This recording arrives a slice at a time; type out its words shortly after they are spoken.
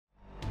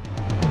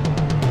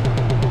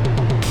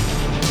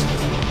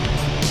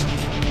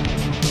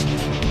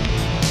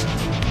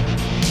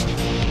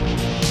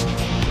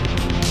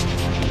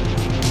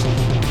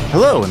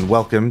Hello and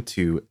welcome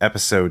to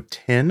episode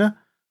 10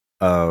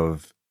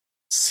 of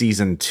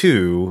season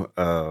 2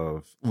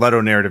 of Leto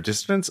Narrative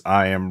Dissonance.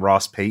 I am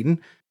Ross Payton.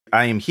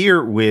 I am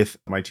here with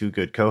my two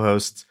good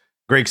co-hosts,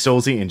 Greg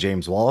Stolze and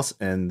James Wallace,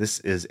 and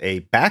this is a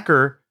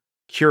backer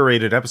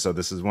curated episode.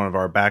 This is one of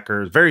our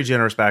backers, very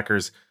generous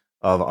backers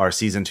of our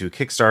season 2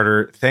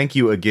 Kickstarter. Thank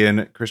you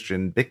again,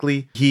 Christian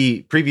Bickley.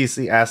 He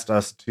previously asked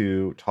us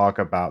to talk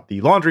about the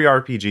Laundry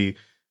RPG,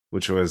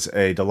 which was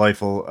a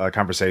delightful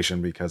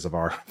conversation because of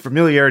our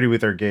familiarity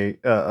with our game,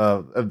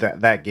 of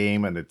that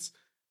game and its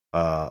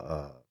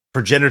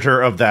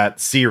progenitor of that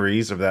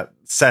series, of that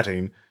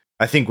setting.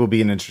 I think will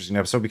be an interesting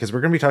episode because we're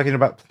going to be talking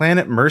about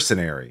Planet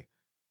Mercenary,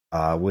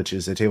 which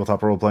is a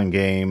tabletop role-playing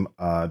game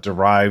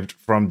derived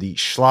from the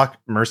Schlock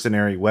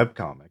Mercenary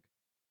webcomic.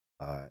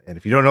 And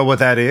if you don't know what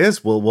that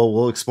is,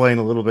 we'll explain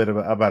a little bit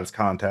about its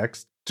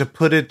context. To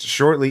put it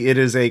shortly, it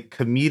is a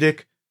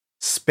comedic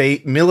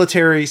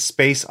military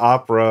space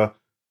opera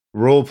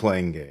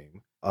role-playing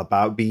game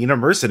about being a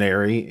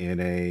mercenary in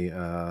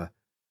a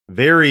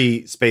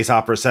very space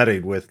opera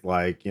setting with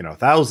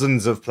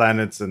thousands of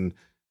planets and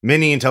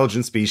many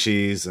intelligent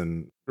species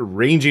and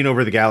ranging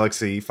over the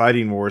galaxy,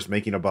 fighting wars,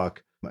 making a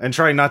buck, and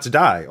trying not to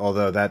die.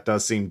 Although that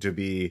does seem to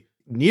be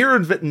near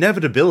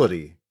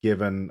inevitability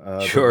given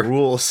the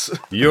rules.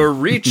 Your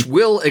reach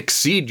will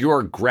exceed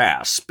your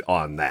grasp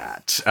on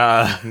that.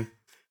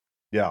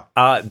 Yeah.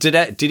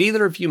 Did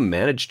either of you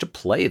manage to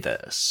play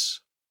this?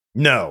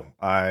 No,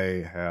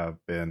 I have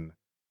been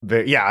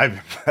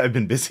I've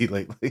been busy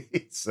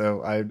lately,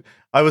 so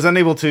I was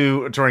unable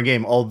to run a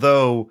game.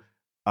 Although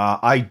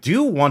I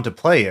do want to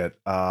play it,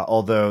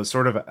 although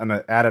sort of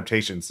an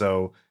adaptation.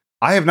 So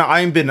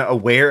I've been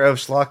aware of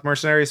Schlock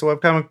Mercenaries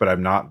webcomic, but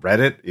I've not read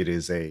it. It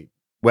is a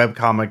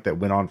webcomic that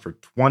went on for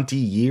 20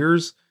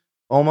 years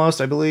almost,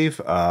 I believe,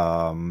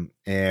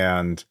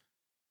 and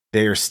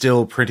they are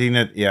still printing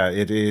it. Yeah,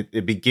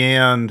 it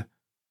began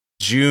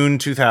June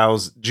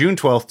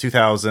 12th,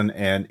 2000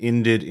 and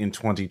ended in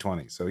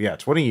 2020. So yeah,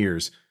 20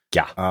 years.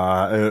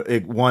 Yeah.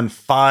 It won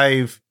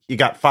 5. He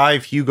got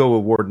 5 Hugo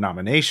Award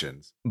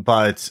nominations.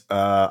 But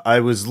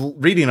I was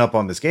reading up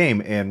on this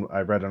game and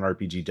I read an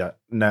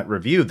RPG.net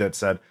review that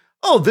said,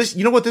 "Oh, this,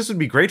 you know what this would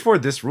be great for?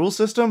 This rule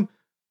system,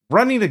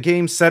 running a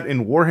game set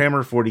in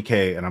Warhammer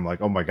 40K." And I'm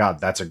like, "Oh my God,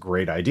 that's a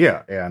great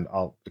idea." And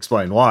I'll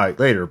explain why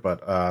later,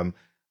 but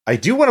I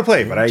do want to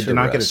play, but I did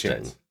not get a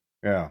chance.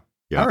 Yeah.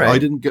 Yeah, right. I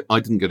didn't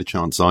get a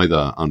chance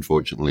either.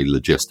 Unfortunately,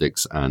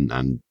 logistics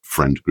and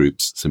friend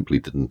groups simply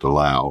didn't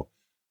allow.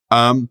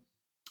 And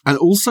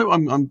also,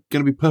 I'm going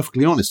to be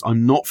perfectly honest.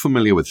 I'm not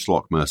familiar with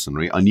Schlock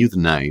Mercenary. I knew the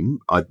name.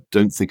 I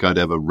don't think I'd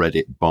ever read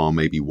it, bar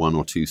maybe 1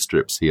 or 2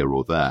 strips here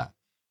or there.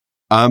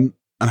 And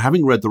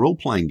having read the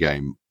role-playing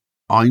game,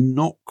 I'm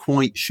not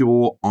quite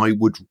sure I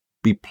would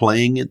be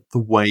playing it the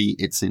way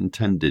it's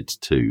intended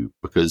to,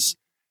 because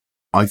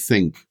I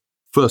think,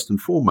 first and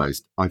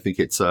foremost, I think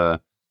it's a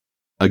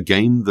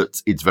game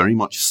that it's very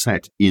much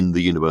set in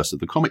the universe of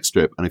the comic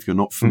strip. And if you're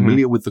not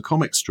familiar with the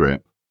comic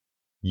strip,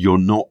 you're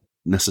not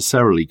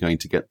necessarily going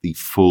to get the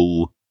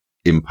full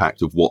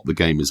impact of what the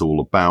game is all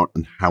about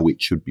and how it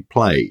should be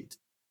played.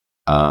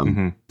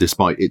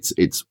 Despite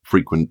its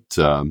frequent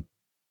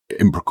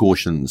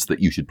imprecations that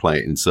you should play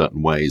it in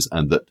certain ways,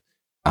 and that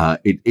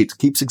it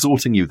keeps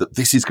exhorting you that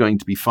this is going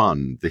to be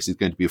fun. This is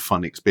going to be a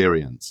fun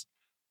experience.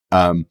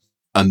 And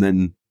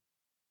then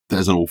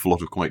there's an awful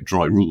lot of quite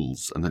dry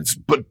rules, and it's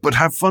but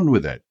have fun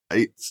with it.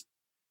 I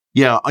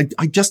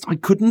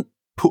couldn't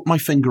put my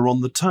finger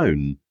on the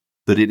tone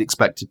that it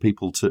expected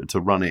people to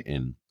run it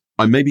in.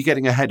 I may be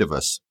getting ahead of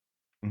us.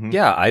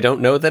 Yeah, I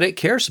don't know that it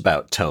cares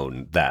about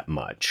tone that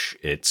much.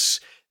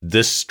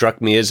 This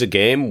struck me as a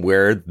game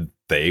where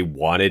they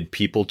wanted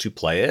people to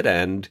play it,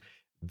 and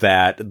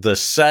that the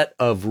set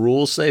of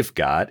rules they've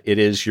got, it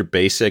is your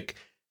basic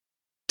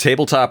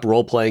tabletop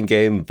role-playing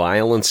game,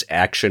 violence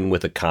action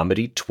with a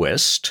comedy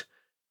twist.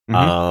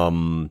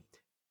 And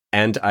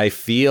I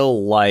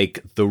feel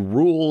like the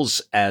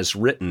rules as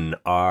written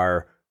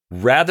are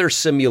rather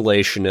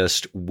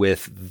simulationist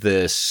with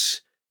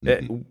this,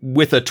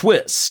 with a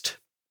twist,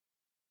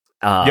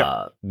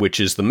 which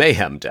is the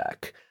Mayhem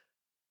deck.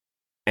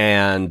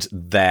 And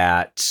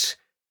that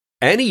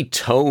any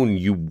tone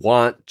you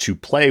want to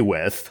play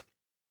with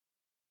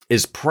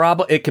is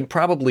it can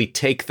probably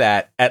take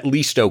that at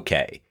least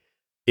okay.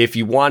 If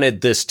you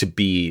wanted this to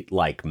be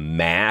like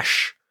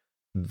MASH,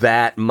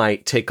 that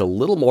might take a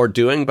little more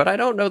doing, but I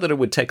don't know that it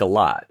would take a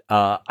lot.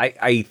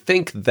 I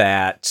think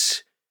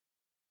that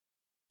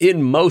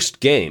in most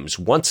games,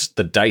 once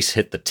the dice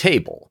hit the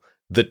table,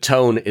 the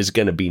tone is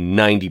going to be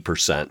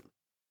 90%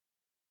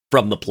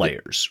 from the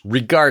players,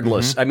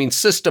 regardless. I mean,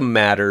 system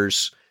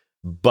matters,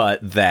 but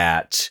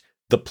that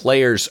the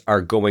players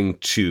are going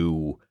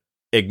to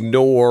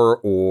ignore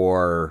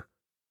or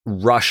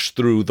rush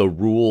through the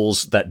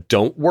rules that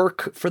don't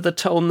work for the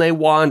tone they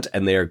want,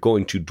 and they are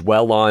going to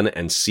dwell on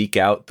and seek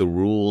out the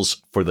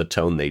rules for the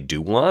tone they do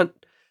want.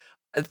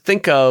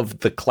 Think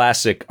of the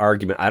classic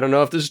argument. I don't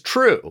know if this is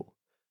true.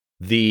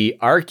 The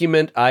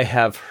argument I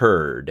have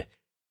heard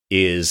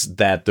is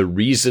that the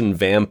reason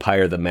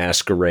Vampire the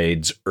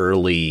Masquerade's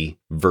early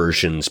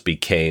versions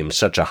became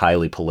such a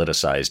highly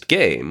politicized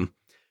game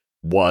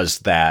was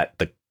that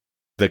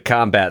the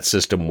combat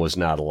system was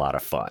not a lot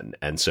of fun.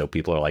 And so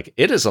people are like,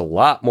 it is a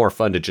lot more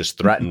fun to just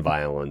threaten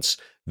violence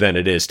than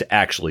it is to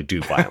actually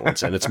do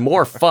violence. And it's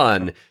more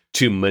fun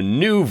to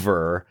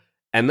maneuver,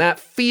 and that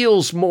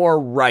feels more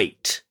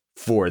right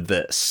for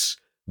this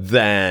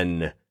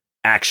than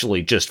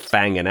actually just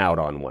fanging out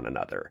on one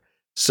another.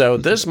 So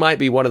this might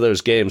be one of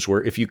those games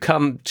where if you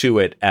come to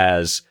it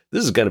as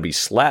this is going to be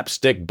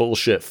slapstick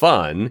bullshit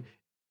fun,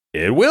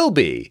 it will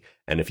be.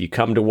 And if you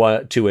come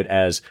to it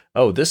as,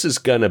 oh, this is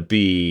going to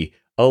be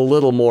a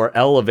little more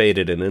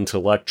elevated and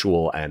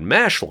intellectual and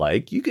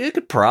MASH-like, you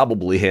could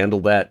probably handle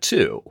that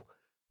too.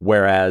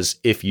 Whereas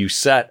if you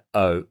set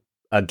a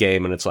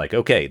game and it's like,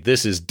 okay,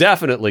 this is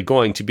definitely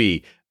going to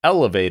be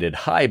elevated,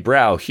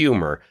 highbrow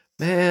humor,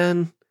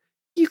 man,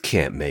 you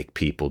can't make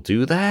people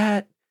do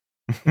that.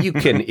 You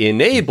can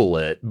enable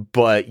it,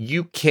 but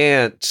you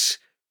can't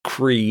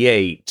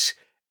create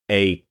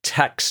a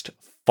text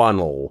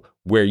funnel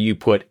where you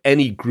put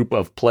any group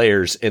of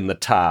players in the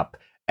top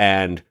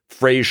and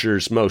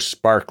Frasier's most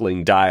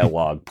sparkling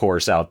dialogue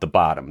pours out the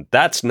bottom.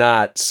 That's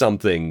not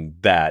something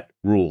that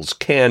rules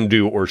can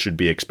do or should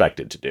be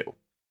expected to do.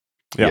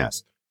 Yeah.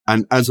 Yes.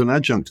 And as an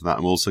adjunct to that,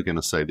 I'm also going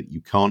to say that you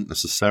can't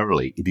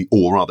necessarily,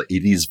 or rather,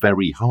 it is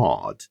very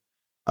hard.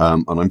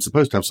 And I'm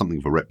supposed to have something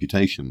of a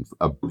reputation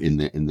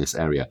in this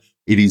area.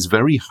 It is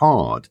very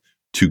hard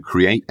to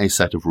create a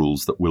set of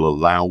rules that will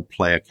allow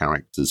player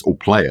characters, or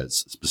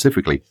players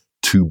specifically,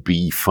 to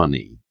be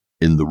funny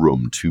in the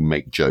room, to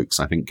make jokes.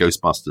 I think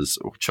Ghostbusters,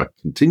 which I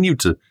continue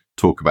to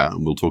talk about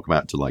and we'll talk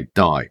about till I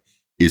die,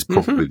 is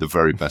probably the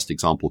very best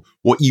example.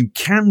 What you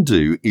can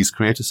do is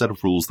create a set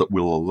of rules that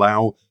will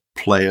allow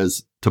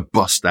players to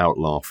bust out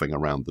laughing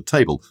around the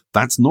table.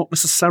 That's not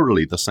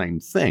necessarily the same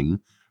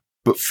thing,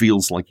 but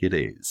feels like it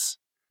is.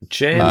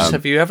 James,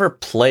 have you ever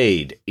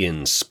played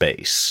in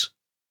space?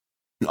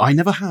 I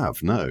never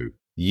have, no.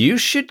 You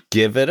should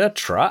give it a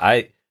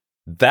try.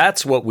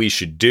 That's what we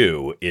should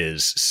do,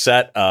 is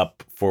set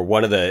up for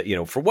one of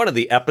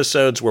the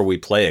episodes where we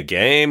play a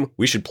game,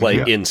 we should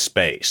play in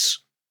space.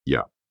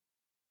 Yeah.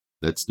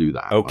 Let's do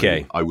that.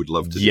 Okay. I would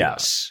love to do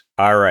that.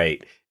 All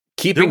right.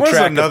 There was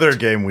another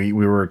game we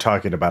were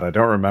talking about. I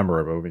don't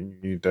remember it, but we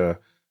need to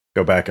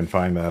go back and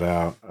find that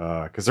out,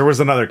 because there was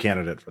another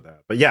candidate for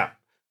that. But yeah,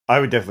 I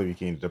would definitely be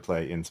keen to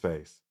play in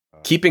space.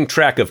 Keeping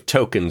track of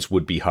tokens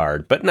would be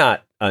hard, but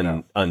not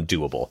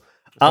undoable.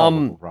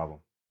 Problem.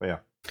 But yeah.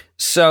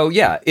 So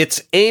yeah,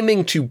 it's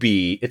aiming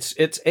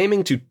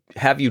to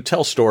have you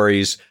tell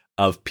stories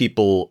of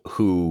people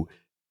who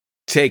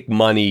take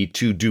money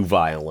to do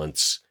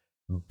violence,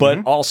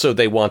 but also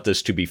they want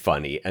this to be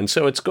funny. And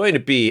so it's going to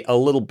be a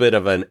little bit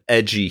of an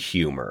edgy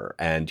humor.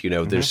 And,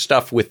 there's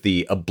stuff with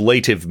the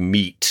ablative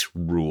meat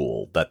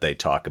rule that they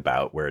talk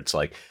about where it's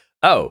like,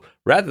 oh,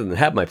 rather than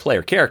have my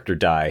player character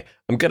die,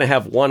 I'm going to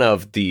have one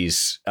of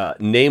these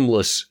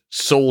nameless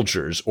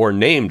soldiers or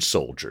named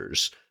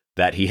soldiers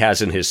that he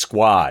has in his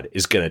squad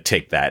is going to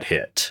take that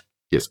hit.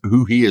 Yes,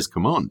 who he is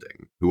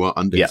commanding, who are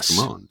under his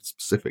command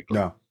specifically.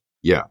 No.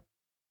 Yeah.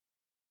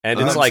 And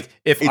it's like,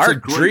 if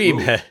Arc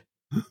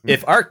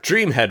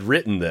Dream had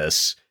written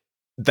this,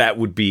 that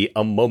would be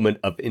a moment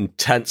of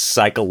intense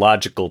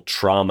psychological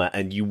trauma,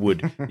 and you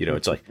would,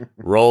 it's like,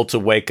 roll to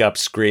wake up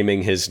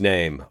screaming his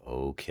name.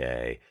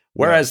 Okay.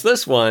 Whereas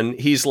this one,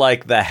 he's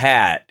like the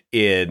hat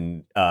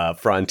in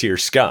Frontier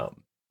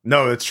Scum.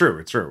 No, it's true.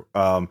 It's true.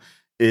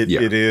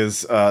 It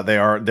is.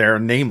 They're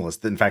nameless.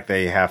 In fact,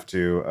 they have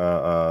to.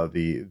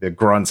 The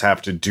grunts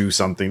have to do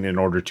something in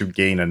order to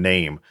gain a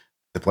name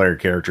the player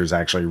characters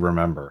actually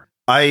remember.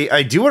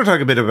 I do want to talk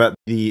a bit about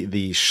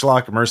the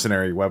Schlock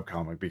Mercenary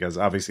webcomic, because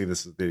obviously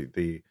this is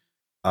it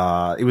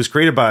was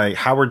created by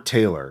Howard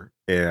Taylor,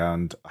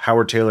 and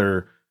Howard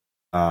Taylor,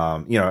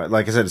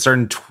 like I said, it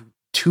started in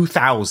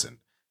 2000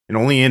 and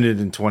only ended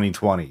in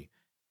 2020.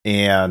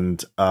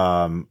 And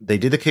they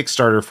did the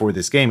Kickstarter for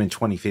this game in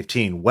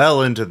 2015,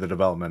 well into the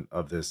development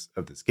of this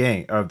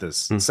game, of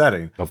this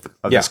setting, of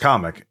this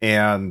comic,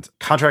 and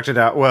contracted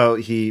out. Well,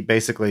 he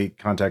basically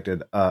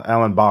contacted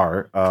Alan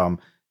Barr,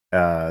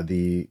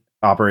 the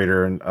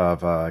operator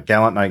of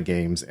Gallant Knight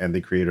Games and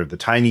the creator of the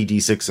Tiny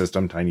D6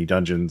 system, Tiny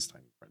Dungeons,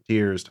 Tiny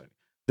Frontiers.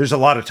 There's a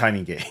lot of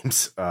tiny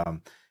games,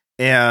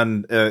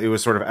 and it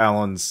was sort of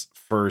Alan's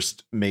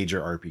first major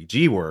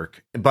RPG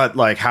work. But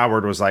like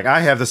Howard was like,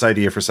 I have this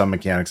idea for some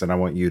mechanics and I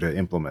want you to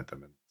implement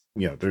them.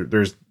 And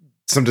there's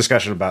some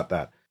discussion about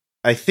that.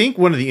 I think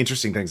one of the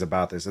interesting things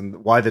about this,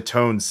 and why the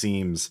tone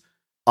seems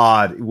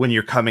odd when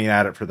you're coming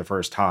at it for the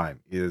first time,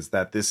 is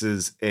that this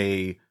is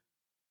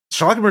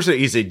Schlock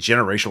Mercenary is a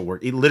generational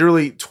work. It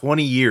literally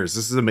 20 years.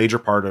 This is a major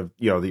part of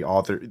the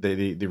author,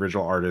 the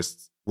original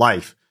artist's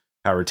life,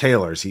 Howard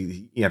Taylor's.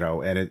 And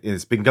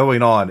it's been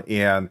going on.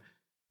 And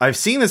I've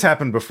seen this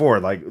happen before.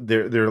 Like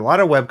there are a lot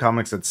of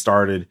webcomics that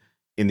started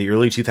in the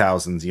early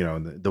 2000s,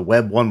 in the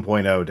web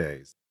 1.0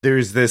 days.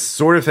 There's this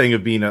sort of thing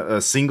of being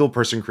a single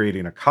person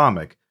creating a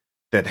comic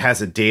that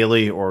has a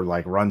daily or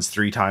like runs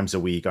 3 times a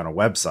week on a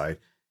website.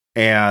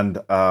 And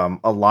a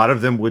lot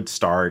of them would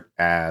start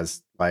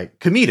as like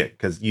comedic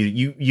because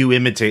you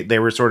imitate. They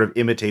were sort of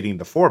imitating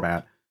the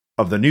format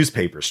of the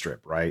newspaper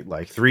strip, right?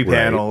 Like 3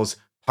 panels,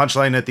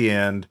 punchline at the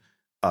end,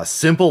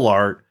 simple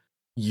art.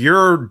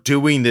 You're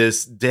doing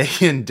this day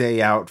in,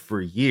 day out for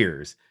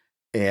years.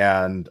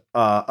 And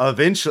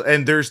eventually,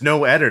 and there's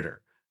no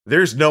editor.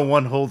 There's no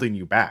one holding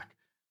you back.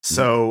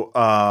 So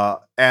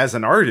as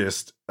an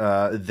artist,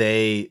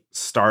 they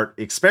start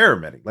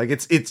experimenting. Like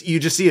it's you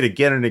just see it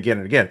again and again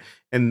and again.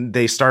 And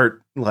they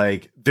start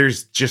like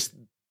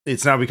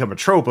it's now become a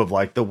trope of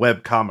like the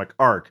webcomic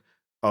arc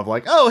of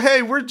like, oh,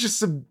 hey, we're just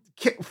some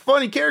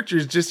funny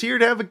characters just here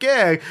to have a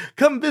gag.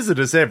 Come visit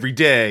us every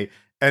day.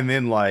 And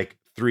then like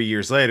 3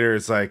 years later,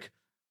 it's like,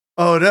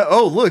 oh, no,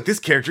 oh, look, this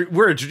character,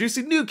 we're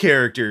introducing new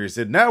characters.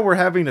 And now we're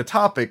having a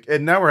topic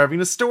and now we're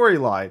having a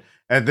storyline.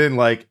 And then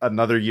like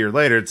another year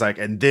later, it's like,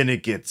 and then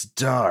it gets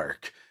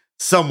dark.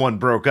 Someone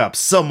broke up,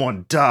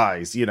 someone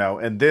dies,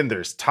 and then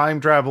there's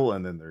time travel.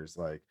 And then there's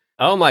like,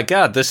 oh my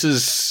God, this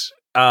is,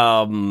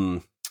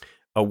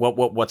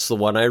 what's the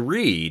one I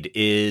read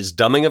is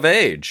Dumbing of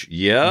Age.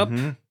 Yep.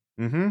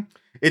 Mm-hmm.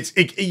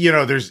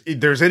 Mm-hmm.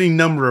 There's any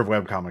number of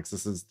webcomics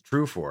this is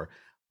true for.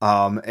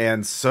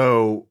 And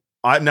so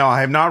I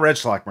have not read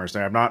Schlock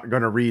Mercenary. I'm not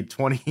going to read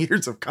 20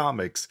 years of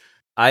comics.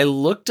 I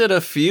looked at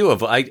a few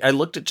of, I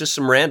looked at just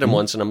some random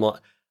ones and I'm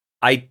like,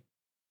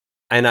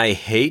 I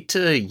hate to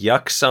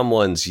yuck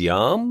someone's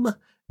yum.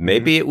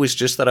 Maybe it was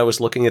just that I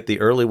was looking at the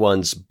early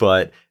ones,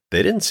 but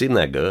they didn't seem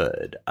that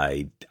good.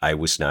 I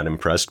was not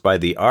impressed by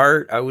the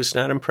art. I was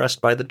not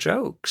impressed by the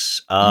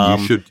jokes.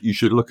 You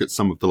should look at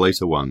some of the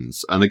later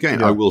ones. And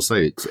again, I will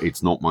say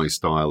it's not my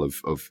style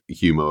of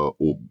humor,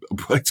 or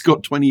it's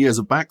got 20 years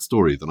of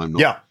backstory that I'm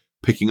not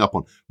picking up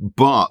on.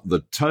 But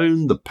the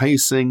tone, the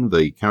pacing,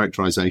 the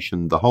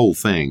characterization, the whole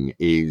thing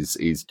is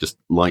just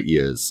light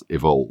years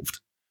evolved.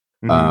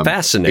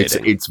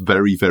 Fascinating. It's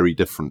very, very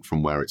different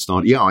from where it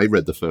started. Yeah, I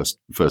read the first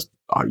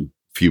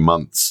few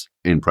months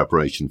in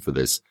preparation for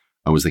this.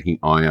 I was thinking,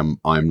 I am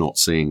not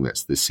seeing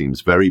this. This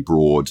seems very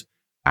broad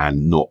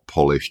and not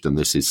polished. And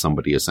this is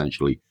somebody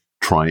essentially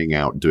trying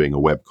out doing a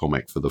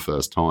webcomic for the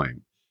first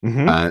time.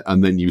 Mm-hmm.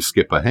 And then you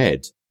skip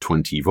ahead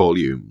 20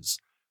 volumes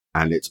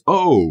and it's,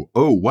 oh,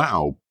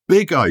 wow,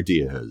 big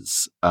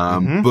ideas.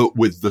 But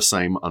with the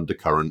same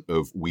undercurrent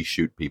of we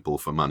shoot people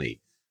for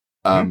money.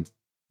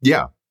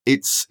 Yeah,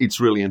 it's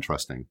really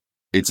interesting.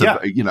 It's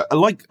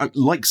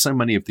like so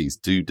many of these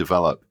do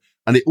develop,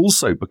 and it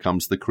also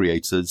becomes the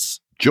creator's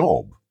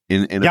job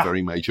in a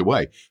very major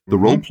way. The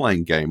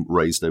role-playing game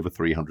raised over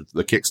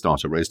the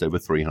Kickstarter raised over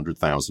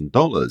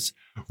 $300,000.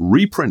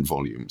 Reprint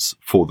volumes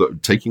for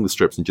taking the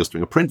strips and just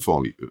doing a print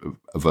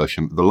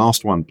version. The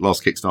last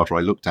Kickstarter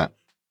I looked at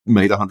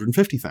made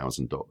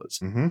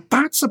 $150,000.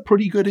 That's a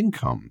pretty good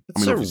income.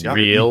 It's a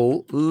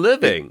real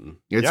living.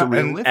 It's a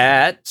real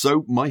living.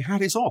 So my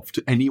hat is off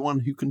to anyone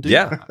who can do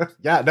that.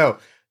 Yeah, no.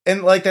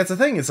 And like, that's the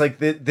thing. It's like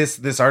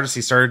this artist,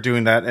 he started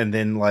doing that, and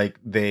then like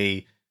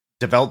they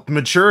developed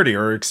maturity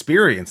or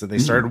experience, and they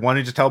started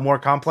wanting to tell more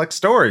complex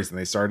stories, and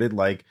they started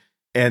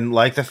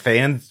the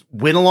fans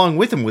went along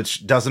with him,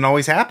 which doesn't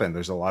always happen.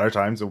 There's a lot of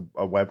times a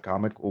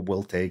webcomic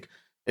will take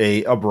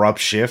a abrupt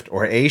shift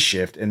or a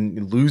shift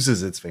and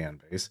loses its fan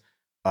base.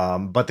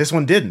 But this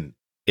one didn't.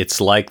 It's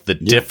like the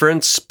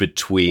difference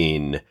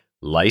between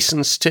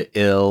License to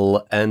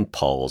Ill and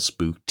Paul's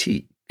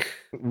Boutique.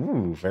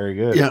 Ooh, very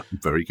good. Yeah,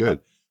 very good.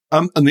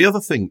 And the other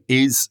thing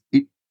is,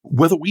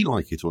 whether we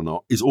like it or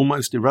not is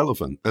almost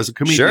irrelevant. There's a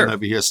comedian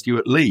over here,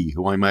 Stuart Lee,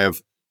 who I may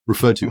have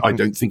referred to. I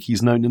don't think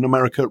he's known in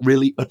America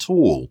really at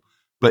all.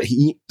 But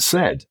he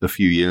said a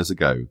few years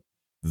ago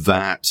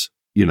that,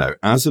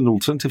 as an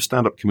alternative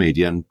stand-up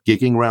comedian,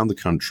 gigging around the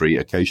country,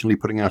 occasionally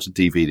putting out a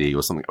DVD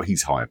or something,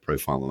 he's higher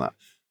profile than that.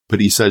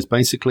 But he says,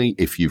 basically,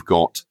 if you've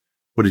got,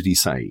 what did he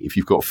say? If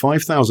you've got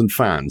 5,000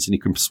 fans and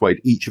you can persuade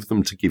each of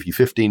them to give you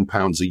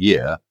 £15 a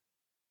year,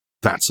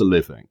 that's a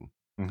living.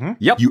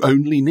 Yep. You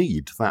only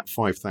need that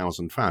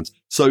 5,000 fans.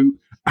 So,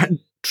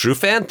 true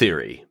fan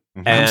theory.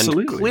 And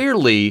absolutely.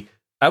 Clearly,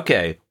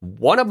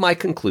 one of my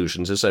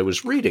conclusions as I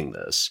was reading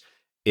this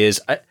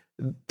is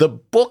the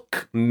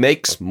book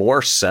makes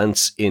more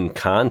sense in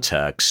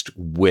context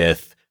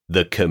with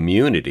the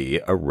community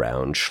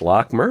around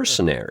Schlock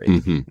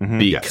Mercenary.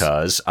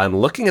 Because I'm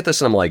looking at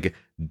this and I'm like,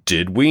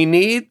 did we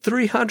need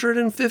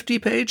 350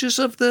 pages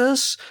of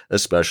this?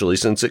 Especially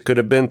since it could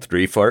have been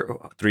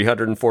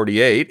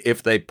 348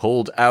 if they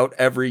pulled out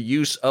every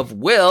use of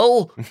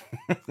will.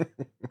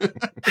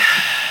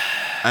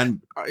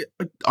 And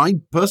I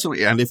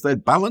personally, and if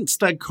they'd balanced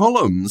their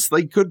columns,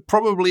 they could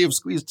probably have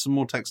squeezed some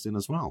more text in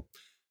as well.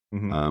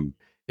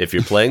 If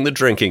you're playing the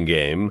drinking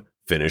game,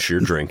 finish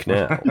your drink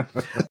now.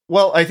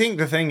 Well, I think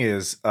the thing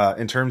is,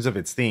 in terms of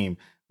its theme,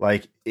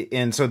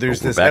 and so there's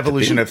this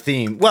evolution of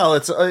theme. Well,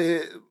 it's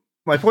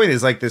my point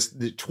is like this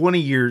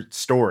 20-year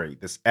story,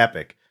 this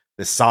epic,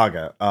 this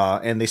saga,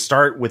 and they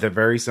start with a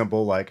very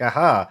simple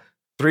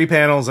 3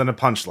 panels and a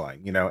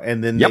punchline,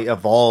 and then they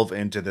evolve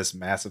into this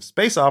massive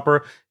space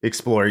opera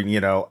exploring,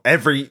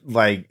 every,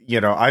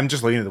 I'm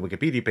just looking at the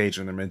Wikipedia page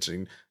and they're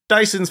mentioning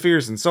Dyson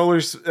spheres and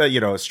solar,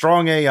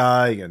 strong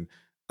AI and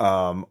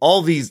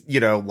all these,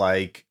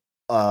 big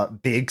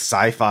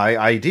sci-fi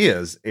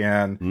ideas.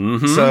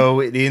 And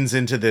so it ends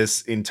into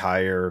this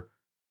entire,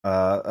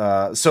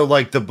 so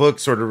like the book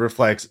sort of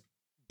reflects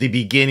the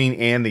beginning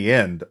and the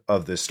end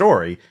of this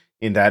story,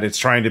 in that it's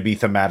trying to be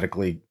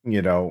thematically,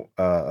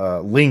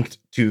 linked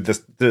to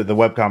the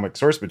webcomic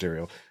source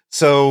material.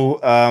 So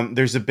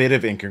there's a bit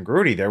of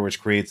incongruity there,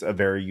 which creates a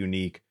very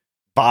unique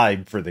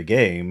vibe for the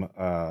game.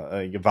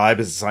 Vibe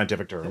is a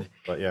scientific term,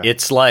 but yeah.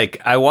 It's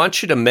like, I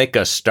want you to make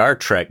a Star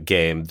Trek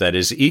game that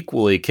is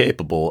equally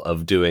capable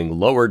of doing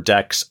Lower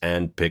Decks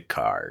and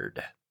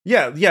Picard.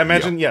 Yeah,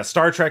 imagine,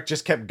 Star Trek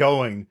just kept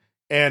going,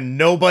 and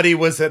nobody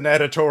was an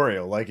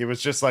editorial. Like, it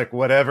was just like,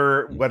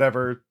 whatever.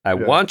 I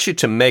want you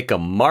to make a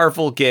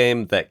Marvel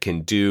game that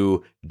can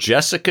do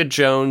Jessica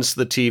Jones,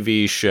 the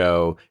TV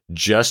show,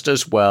 just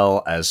as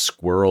well as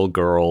Squirrel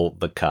Girl,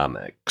 the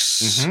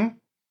comics. Mm-hmm.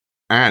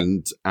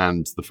 And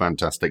the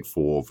Fantastic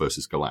Four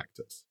versus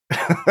Galactus.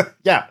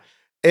 Yeah.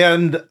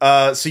 And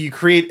so you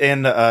create,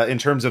 and in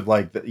terms of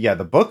like,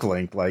 the book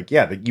link,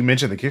 you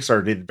mentioned the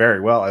Kickstarter did very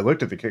well. I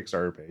looked at the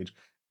Kickstarter page.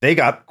 They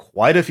got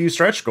quite a few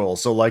stretch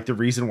goals. So like the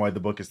reason why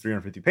the book is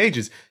 350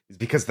 pages is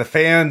because the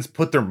fans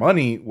put their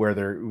money where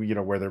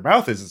their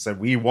mouth is, and said,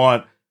 we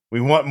want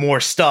more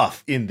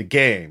stuff in the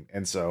game.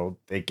 And so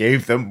they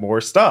gave them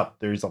more stuff.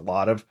 There's a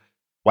lot of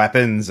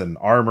weapons and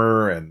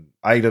armor and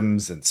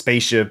items and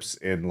spaceships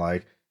and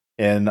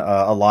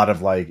a lot of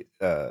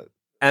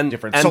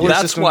different solar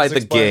that's systems why the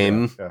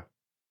explained. game.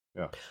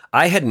 Yeah.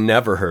 I had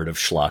never heard of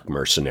Schlock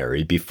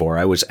Mercenary before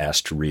I was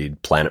asked to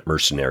read Planet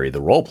Mercenary,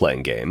 the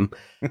role-playing game.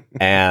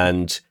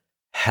 And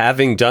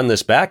having done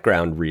this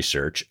background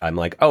research, I'm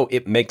like, oh,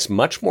 it makes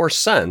much more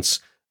sense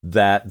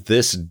that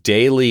this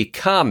daily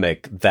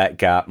comic that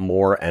got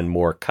more and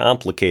more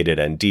complicated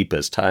and deep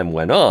as time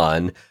went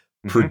on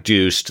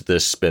produced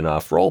this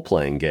spin-off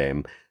role-playing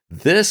game.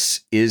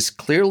 This is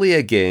clearly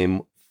a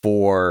game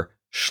for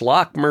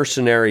Schlock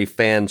Mercenary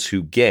fans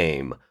who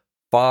game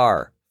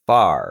far,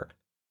 far,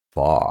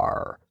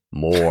 far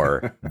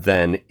more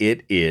than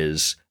it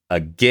is a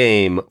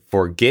game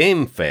for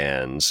game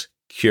fans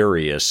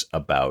curious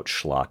about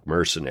Schlock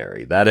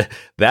Mercenary.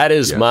 That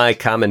is my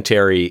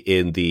commentary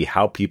in the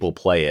how people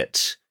play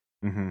it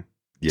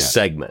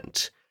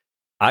segment.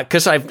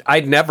 Because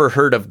I'd never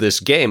heard of this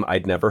game.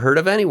 I'd never heard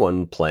of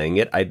anyone playing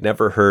it. I'd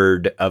never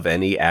heard of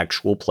any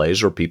actual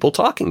plays or people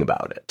talking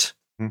about it.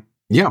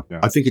 Yeah,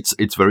 I think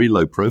it's very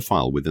low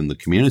profile within the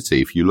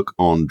community. If you look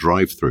on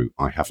drive-thru,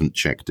 I haven't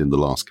checked in the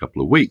last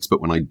couple of weeks,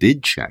 but when I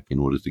did check in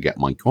order to get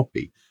my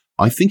copy,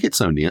 I think it's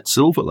only at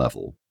silver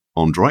level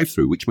on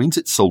drive-thru, which means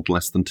it's sold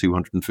less than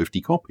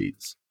 250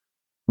 copies,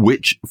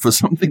 which for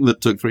something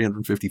that took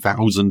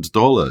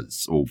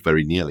 $350,000 or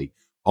very nearly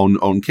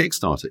on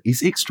Kickstarter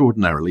is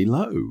extraordinarily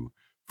low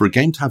for a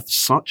game to have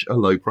such a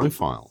low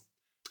profile.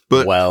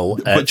 But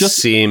it just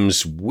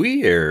seems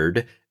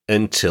weird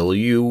until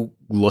you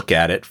look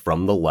at it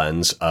from the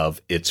lens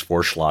of it's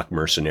for Schlock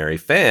Mercenary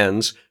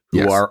fans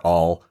who are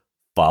all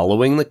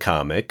following the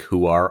comic,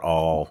 who are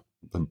all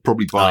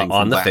probably buying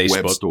on the that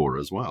Facebook web store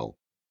as well.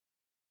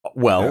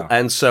 Well,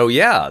 and so,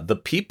 the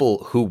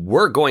people who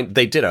were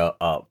they did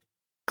a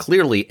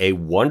clearly a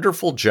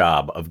wonderful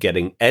job of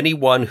getting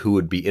anyone who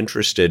would be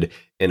interested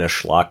in a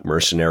Schlock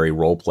Mercenary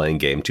role-playing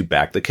game to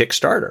back the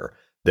Kickstarter.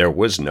 There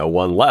was no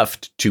one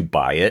left to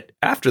buy it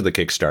after the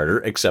Kickstarter,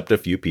 except a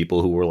few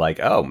people who were like,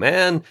 oh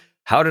man,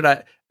 how did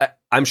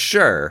I'm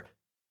sure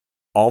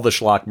all the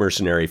Schlock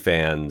Mercenary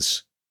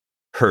fans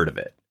heard of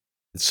it.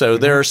 So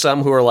there are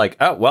some who are like,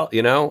 oh, well,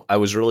 I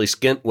was really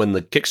skint when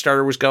the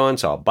Kickstarter was going,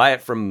 so I'll buy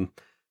it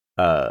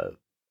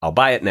I'll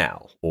buy it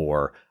now.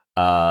 Or,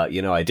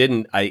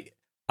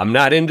 I'm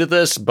not into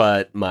this,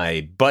 but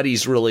my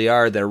buddies really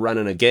are. They're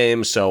running a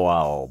game, so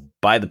I'll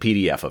buy the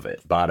PDF of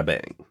it. Bada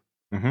bing.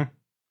 Mm-hmm.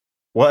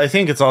 Well, I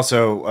think it's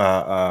also,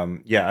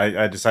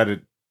 I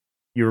decided,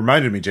 you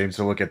reminded me, James,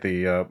 to look at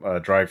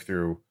the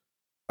drive-through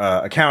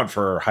account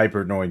for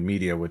Hypernoid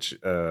Media, which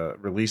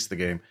released the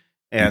game,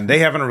 and they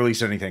haven't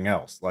released anything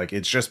else. Like,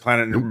 it's just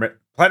Planet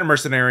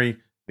Mercenary,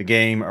 the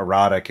game,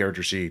 errata,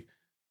 character sheet,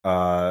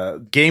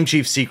 Game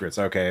Chief Secrets,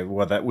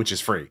 which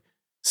is free.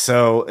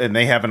 So, and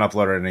they haven't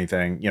uploaded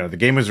anything. The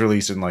game was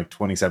released in like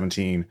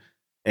 2017,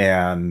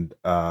 and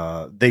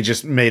they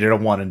just made it a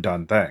one and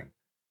done thing.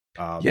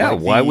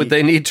 Why would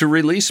they need to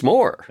release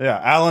more? Yeah,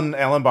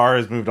 Alan Barr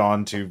has moved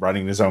on to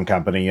running his own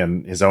company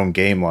and his own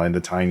game line,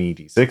 the Tiny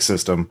D6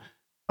 system,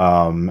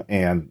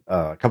 and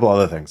a couple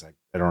other things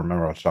I don't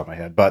remember off the top of my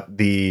head. But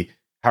the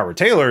Howard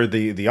Taylor,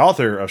 the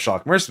author of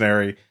Schlock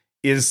Mercenary,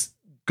 is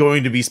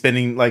going to be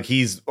spending,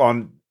 he's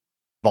on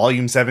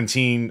volume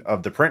 17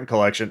 of the print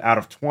collection out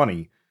of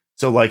 20.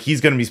 So he's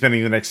going to be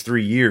spending the next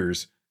 3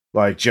 years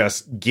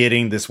just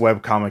getting this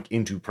webcomic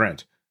into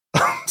print.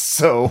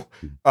 So,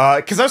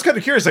 because I was kind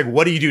of curious,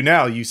 what do you do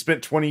now? You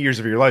spent 20 years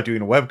of your life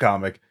doing a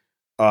webcomic.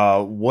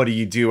 what do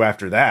you do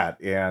after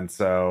that? And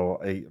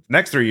so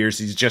next 3 years,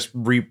 he's just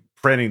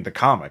reprinting the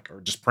comic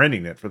or just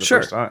printing it for the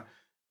first time.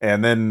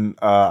 And then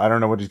I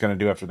don't know what he's going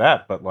to do after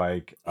that, but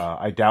like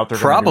I doubt they're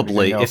probably going to do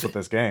anything else with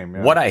this game.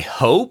 Yeah. What I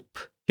hope,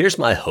 here's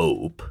my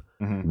hope,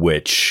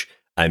 which,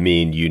 I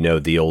mean, you know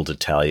the old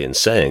Italian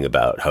saying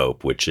about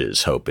hope, which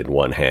is hope in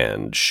one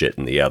hand, shit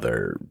in the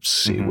other,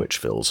 see which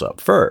fills up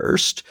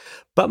first.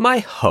 But my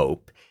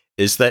hope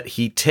is that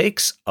he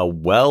takes a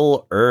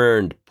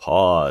well-earned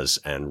pause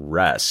and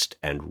rest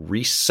and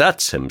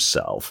resets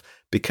himself,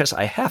 because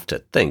I have to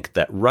think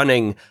that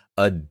running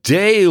a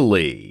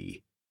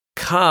daily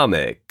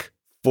comic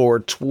for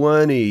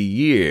 20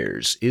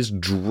 years is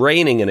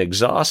draining and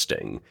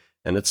exhausting.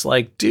 And it's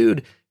like,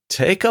 dude,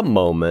 take a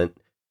moment,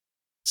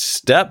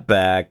 step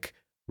back,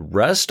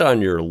 rest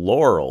on your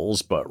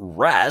laurels, but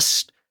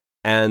rest.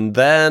 And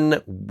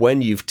then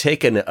when you've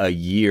taken a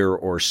year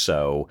or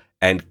so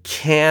and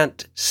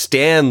can't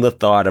stand the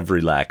thought of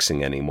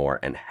relaxing anymore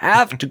and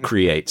have to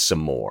create some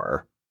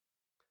more,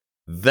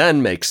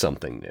 then make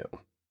something new.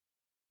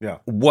 Yeah.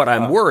 What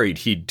I'm worried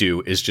he'd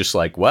do is just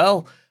like,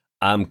 well,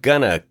 I'm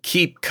gonna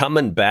keep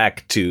coming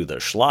back to the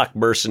schlock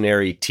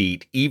mercenary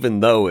teat, even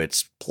though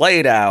it's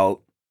played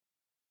out,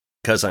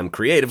 because I'm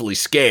creatively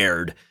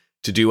scared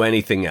to do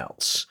anything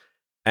else.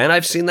 And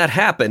I've seen that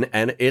happen,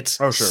 and it's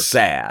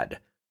sad.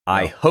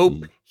 I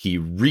hope he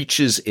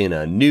reaches in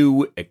a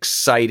new,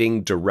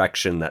 exciting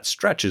direction that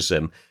stretches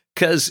him.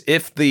 Because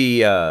if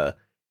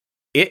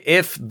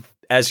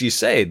as you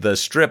say, the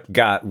strip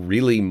got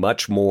really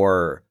much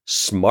more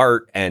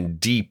smart and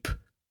deep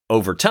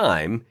over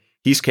time,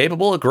 he's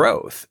capable of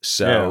growth.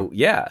 So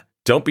yeah,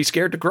 don't be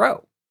scared to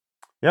grow.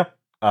 Yeah.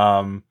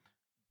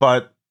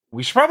 But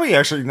we should probably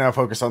actually now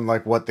focus on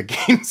like what the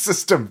game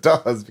system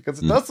does, because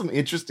it does some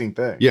interesting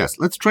things. Yes,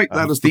 let's treat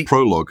that as the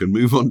prologue and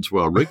move on to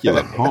our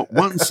regular part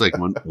one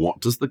segment.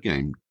 What does the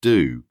game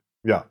do?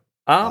 Yeah.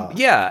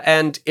 Yeah,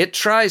 and it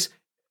tries,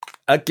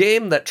 a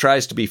game that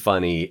tries to be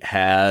funny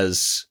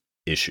has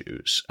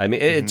issues. I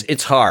mean,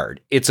 it's hard.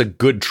 It's a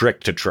good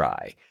trick to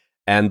try.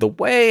 And the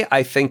way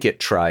I think it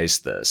tries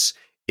this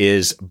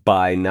is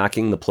by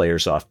knocking the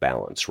players off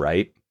balance,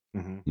 right?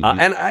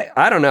 And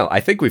I don't know. I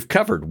think we've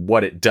covered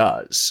what it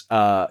does.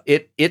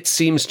 It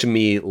seems to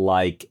me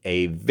like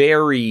a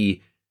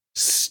very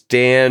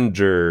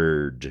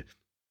standard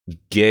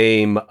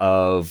game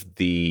of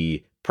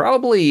the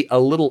probably a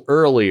little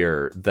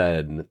earlier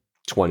than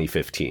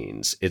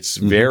 2015's. It's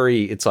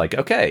very, it's like,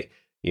 okay,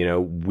 you know,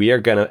 we are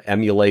going to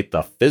emulate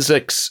the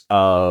physics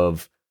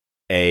of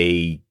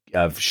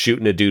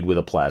shooting a dude with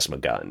a plasma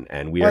gun,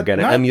 and we are going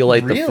to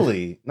emulate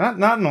not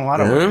in a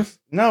lot of ways.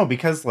 No,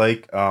 because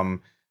like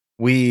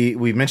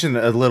we mentioned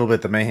a little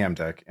bit the mayhem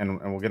deck, and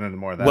we'll get into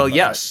more of that. Well,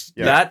 yes,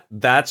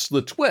 that's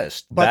the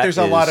twist. But that there's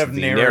a lot of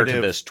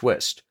narrativist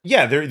twist.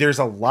 Yeah, there's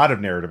a lot of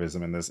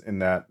narrativism in this, in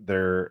that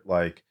they're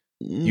like,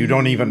 you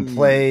don't even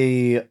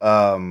play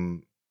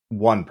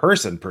one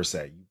person per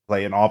se. You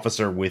play an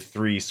officer with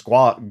 3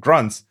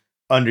 grunts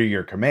under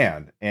your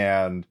command,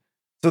 and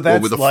so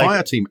that's with a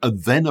fire team,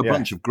 and then a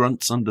bunch of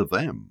grunts under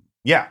them.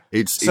 Yeah,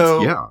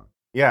 So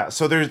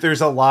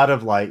there's a lot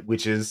of like,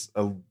 which is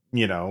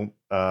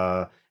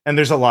and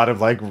there's a lot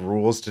of like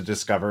rules to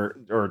discover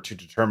or to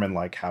determine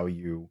like how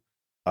you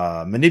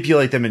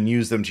manipulate them and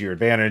use them to your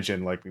advantage.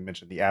 And like we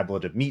mentioned, the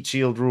ablative meat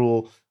shield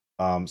rule.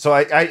 So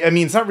I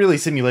mean, it's not really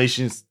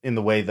simulations in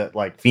the way that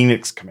like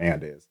Phoenix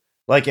Command is.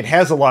 Like, it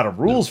has a lot of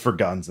rules for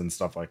guns and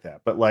stuff like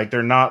that, but like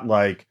they're not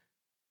like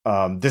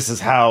this is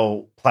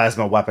how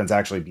plasma weapons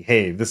actually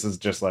behave. This is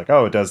just like,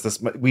 oh, it does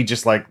this. We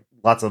just like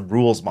lots of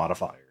rules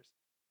modifiers.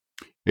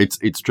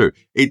 It's true.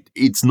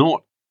 It's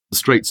not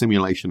straight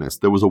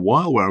simulationist. There was a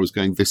while where I was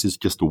going, this is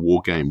just a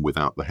war game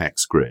without the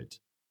hex grid.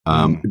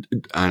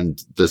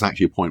 And there's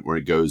actually a point where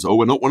it goes, oh,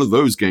 we're not one of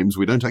those games.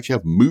 We don't actually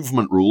have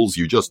movement rules.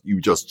 You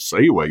just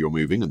say where you're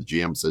moving, and the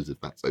GM says if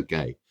that's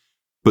okay.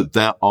 But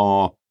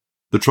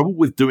the trouble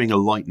with doing a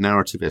light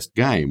narrativist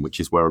game, which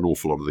is where an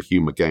awful lot of the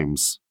humor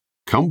games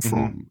come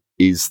from,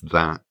 is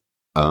that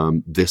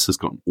this has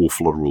got an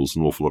awful lot of rules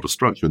and an awful lot of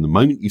structure. And the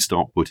moment you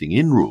start putting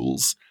in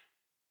rules,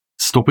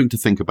 stopping to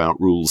think about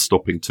rules,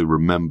 stopping to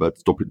remember,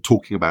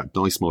 talking about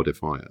dice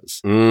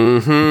modifiers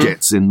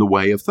gets in the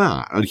way of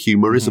that. And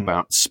humor is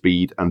about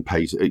speed and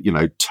pace,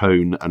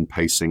 tone and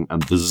pacing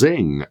and the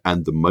zing.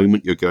 And the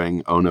moment you're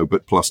going, oh no,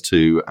 but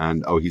 +2,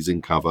 and oh, he's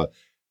in cover,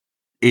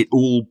 it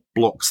all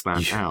blocks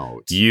that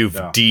out. You've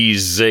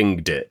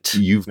de-zinged it.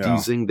 You've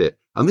de-zinged it.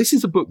 And this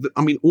is a book that,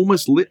 I mean,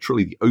 almost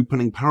literally the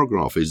opening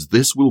paragraph is,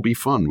 this will be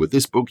fun. With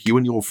this book, you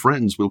and your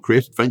friends will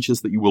create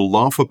adventures that you will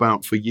laugh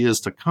about for years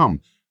to come.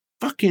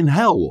 Fucking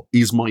hell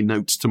is my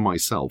notes to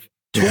myself.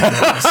 Talk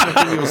about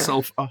setting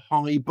yourself a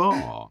high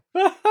bar.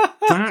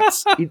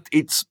 That's it.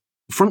 It's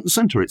front and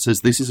center. It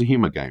says this is a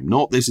humor game,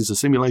 not this is a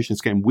simulations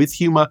game with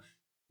humor.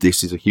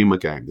 This is a humor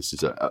game. This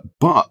is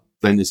but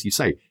then, as you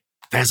say,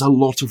 there's a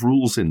lot of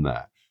rules in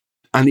there,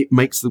 and it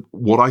makes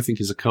what I think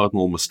is a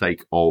cardinal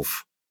mistake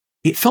of.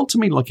 It felt to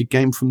me like a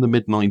game from the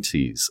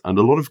mid-90s, and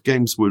a lot of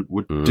games were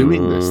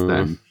doing this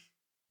then.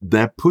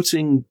 They're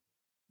putting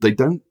they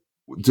don't,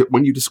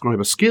 when you describe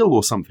a skill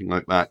or something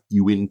like that,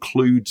 you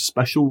include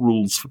special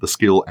rules for the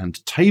skill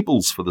and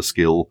tables for the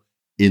skill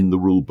in the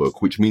rule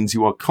book, which means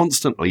you are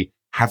constantly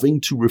having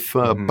to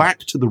refer back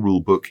to the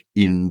rule book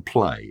in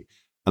play.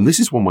 And this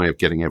is one way of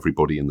getting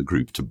everybody in the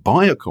group to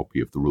buy a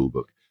copy of the rule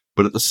book.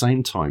 But at the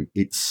same time,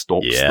 it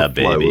stops the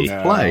flow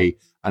of play.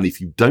 And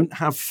if you don't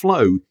have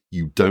flow,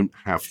 you don't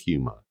have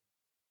humor.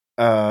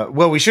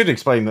 Well, we should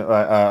explain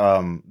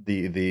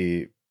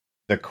the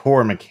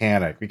core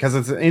mechanic, because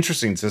it's an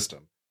interesting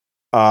system.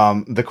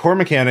 The core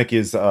mechanic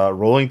is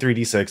rolling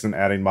 3d6 and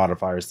adding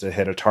modifiers to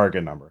hit a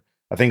target number.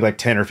 I think like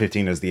 10 or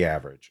 15 is the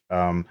average.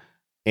 But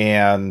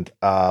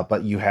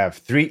you have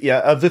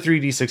of the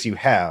 3d6 you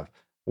have,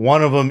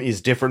 one of them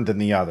is different than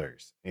the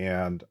others.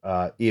 And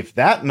if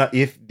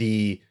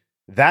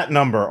that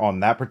number on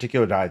that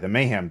particular die, the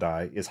mayhem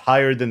die, is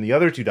higher than the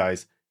other two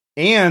dice,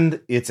 and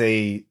it's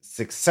a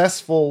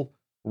successful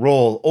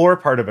roll or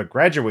part of a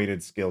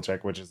graduated skill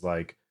check, which is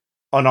like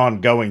an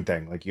ongoing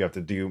thing, like you have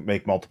to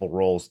make multiple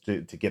rolls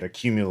to get a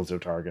cumulative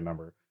target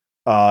number,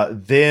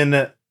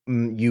 then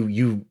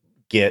you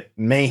get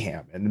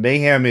mayhem. And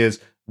mayhem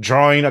is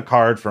drawing a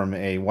card from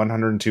a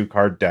 102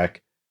 card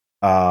deck,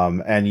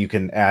 and you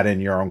can add in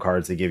your own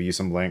cards. They give you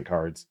some blank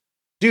cards.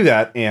 Do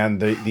that,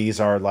 and these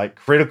are like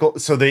critical.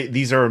 So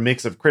these are a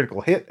mix of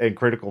critical hit and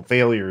critical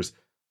failures,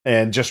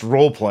 and just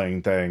role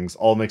playing things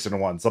all mixed into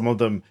one. Some of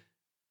them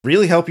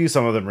really help you,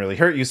 some of them really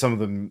hurt you, some of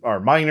them are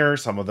minor,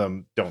 some of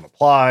them don't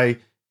apply.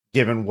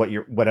 Given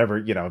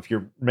if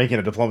you're making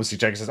a diplomacy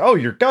check, it says, "Oh,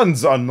 your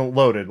gun's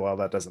unloaded." Well,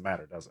 that doesn't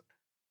matter, does it?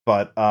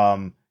 But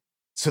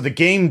so the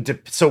game,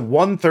 so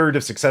 1/3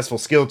 of successful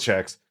skill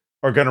checks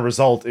are going to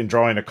result in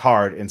drawing a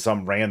card in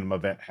some random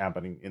event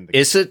happening in the game.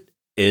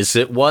 Is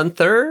it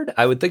 1/3?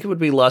 I would think it would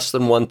be less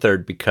than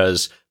 1/3,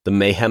 because the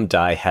mayhem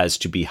die has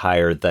to be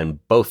higher than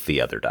both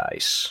the other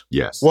dice.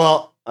 Yes.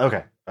 Well,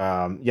 okay.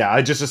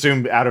 I just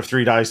assumed out of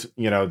 3 dice,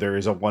 there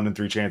is a 1 in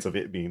 3 chance of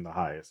it being the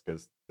highest,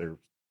 because there's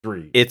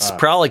 3. It's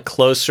probably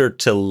closer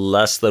to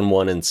less than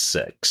 1 in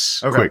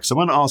 6. Okay. Quick,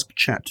 someone ask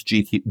Chat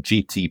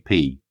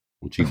GTP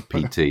or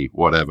GPT,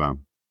 whatever.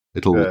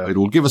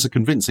 It'll give us a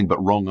convincing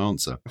but wrong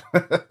answer.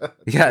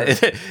 Yeah,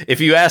 if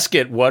you ask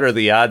it, what are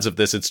the odds of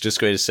this? It's just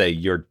going to say,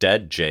 "You're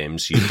dead,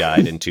 James. You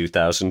died in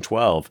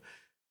 2012."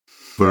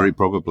 Very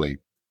probably.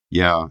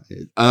 Yeah.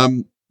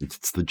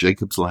 It's the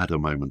Jacob's Ladder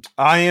moment.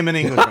 I am an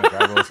English major,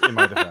 I will, in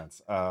my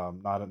defense.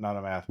 Not a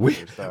math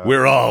major. So.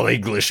 We're all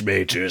English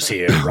majors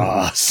here,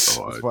 Ross.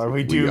 That's why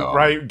we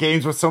write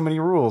games with so many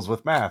rules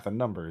with math and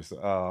numbers.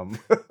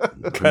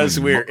 Because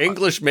we're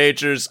English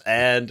majors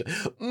and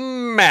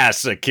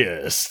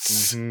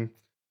masochists. Mm-hmm.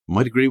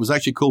 My degree was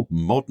actually called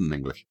Modern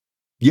English.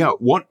 Yeah,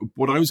 what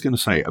I was going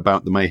to say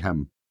about the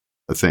Mayhem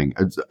thing.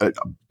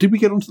 Did we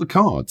get onto the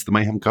cards, the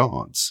Mayhem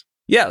cards?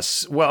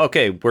 Yes. Well,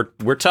 okay,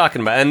 we're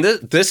talking about, and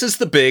this is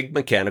the big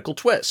mechanical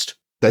twist.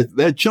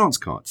 They're chance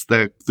cards.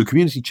 They're the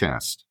community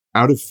chest.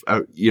 Out of,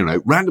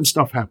 random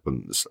stuff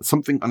happens.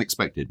 Something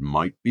unexpected.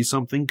 Might be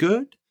something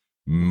good.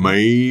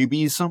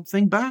 Maybe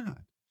something bad.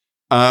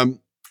 And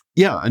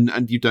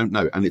you don't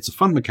know. And it's a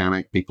fun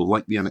mechanic. People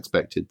like the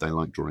unexpected. They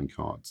like drawing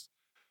cards.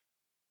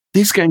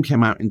 This game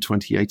came out in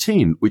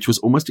 2018, which was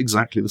almost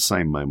exactly the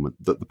same moment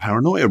that the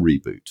Paranoia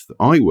reboot that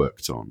I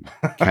worked on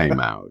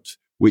came out,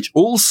 which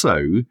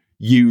also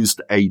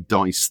used a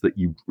dice that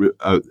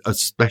a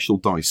special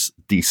dice,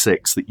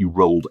 D6, that you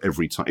rolled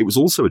every time. It was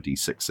also a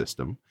D6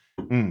 system.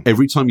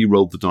 Every time you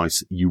rolled the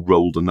dice, you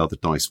rolled another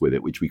dice with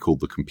it, which we called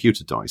the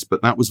computer dice.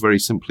 But that was very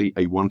simply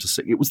a 1 to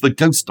 6. It was the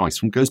ghost dice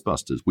from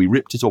Ghostbusters. We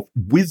ripped it off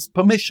with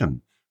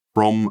permission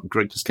from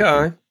Greg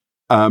Costecchi.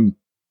 Okay.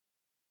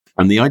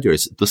 And the idea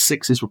is the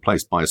 6 is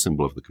replaced by a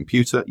symbol of the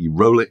computer. You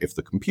roll it. If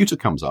the computer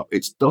comes up,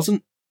 it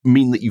doesn't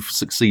mean that you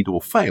succeed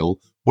or fail.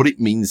 What it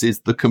means is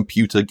the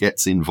computer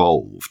gets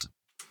involved,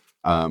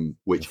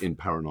 which in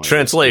Paranoia...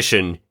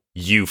 Translation,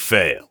 you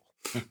fail.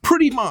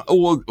 Pretty much,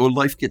 or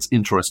life gets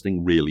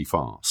interesting really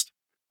fast.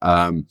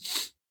 And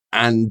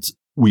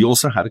we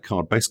also had a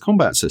card-based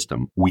combat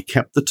system. We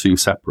kept the two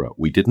separate.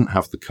 We didn't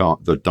have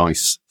the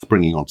dice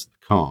springing onto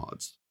the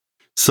cards.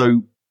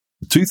 So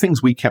 2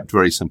 things we kept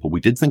very simple. We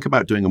did think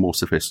about doing a more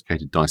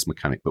sophisticated dice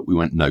mechanic, but we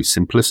went, no,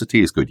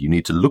 simplicity is good. You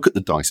need to look at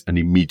the dice and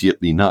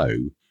immediately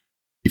know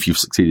if you've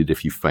succeeded,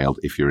 if you've failed,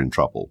 if you're in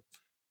trouble.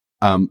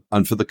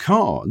 And for the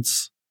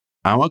cards,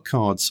 our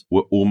cards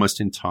were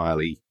almost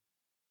entirely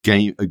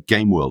game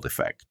world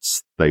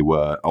effects. They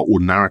were,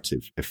 or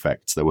narrative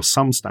effects. There were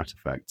some stat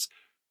effects.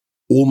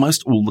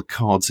 Almost all the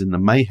cards in the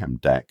Mayhem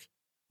deck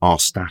are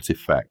stat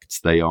effects.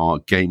 They are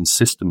game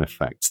system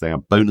effects. They are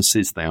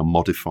bonuses. They are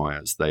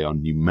modifiers. They are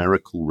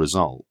numerical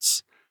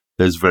results.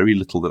 There's very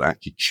little that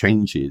actually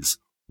changes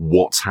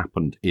what's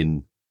happened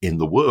in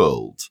the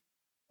world,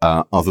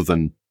 other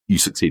than you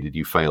succeeded,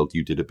 you failed,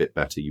 you did a bit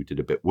better, you did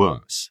a bit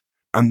worse.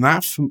 And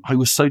I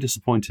was so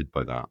disappointed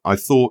by that. I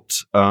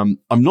thought,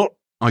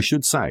 I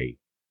should say,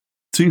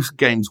 2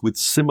 games with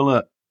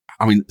similar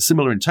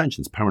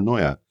intentions.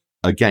 Paranoia,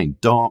 again,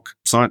 dark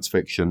science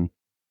fiction,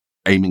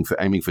 aiming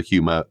for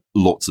humor,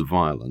 lots of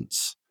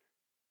violence.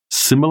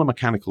 similar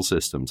mechanical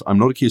systems. I'm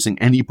not accusing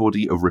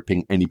anybody of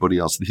ripping anybody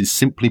else. This is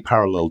simply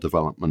parallel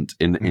development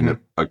in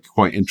a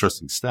quite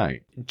interesting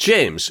state.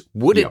 James,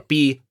 would it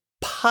be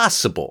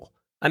possible?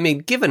 I mean,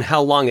 given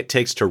how long it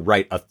takes to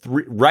write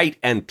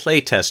and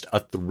playtest a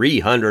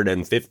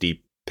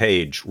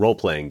 350-page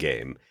role-playing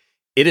game,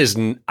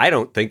 I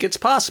don't think it's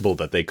possible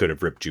that they could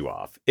have ripped you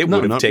off. It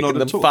would have taken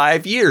them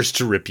 5 years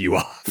to rip you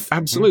off.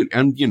 Absolutely.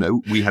 And,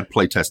 we had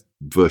playtest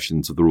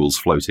versions of the rules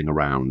floating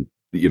around,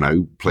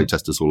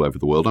 playtesters all over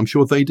the world. I'm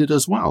sure they did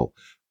as well.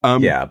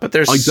 But But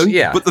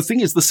the thing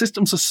is, the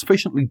systems are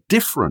sufficiently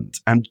different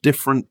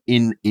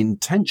in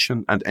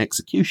intention and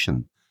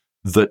execution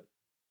that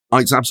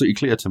it's absolutely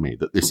clear to me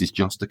that this is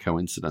just a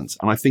coincidence.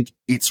 And I think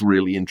it's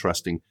really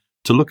interesting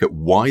to look at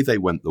why they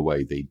went the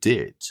way they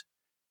did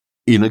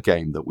in a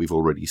game that we've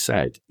already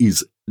said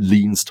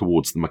leans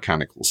towards the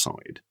mechanical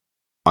side.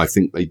 I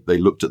think they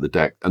looked at the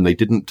deck and they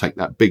didn't take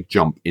that big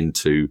jump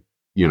into,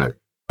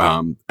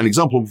 an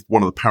example of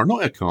one of the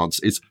paranoia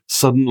cards is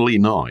Suddenly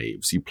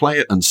Knives. You play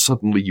it and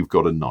suddenly you've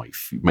got a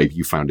knife. Maybe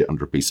you found it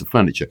under a piece of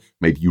furniture.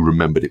 Maybe you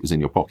remembered it was in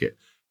your pocket.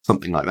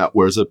 Something like that.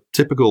 Whereas a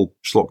typical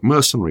Schlock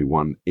Mercenary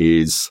one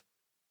is,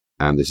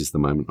 and this is the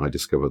moment I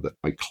discover that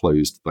I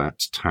closed that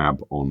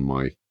tab on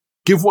my...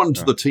 Give one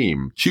to the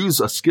team.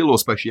 Choose a skill or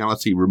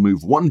speciality.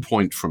 Remove 1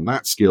 point from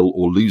that skill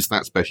or lose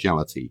that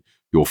speciality.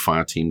 Your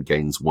fire team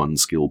gains 1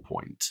 skill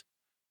point.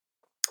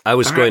 I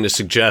was going to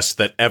suggest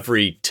that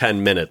every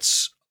 10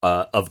 minutes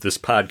of this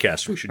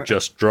podcast, we should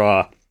just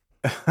draw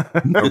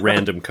a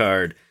random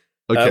card.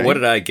 Okay. What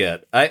did I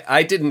get?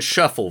 I didn't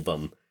shuffle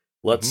them.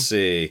 Let's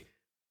see.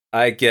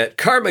 I get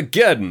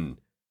Carmageddon.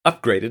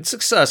 Upgraded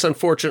success.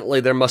 Unfortunately,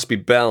 there must be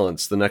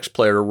balance. The next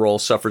player to roll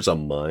suffers a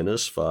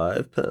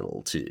 -5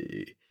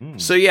 penalty.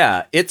 So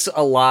yeah, it's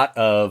a lot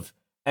of,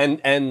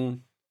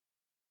 and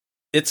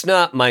it's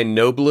not my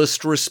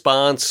noblest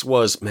response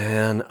was,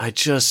 man, I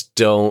just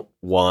don't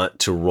want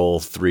to roll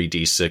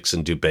 3d6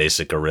 and do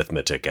basic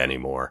arithmetic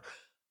anymore.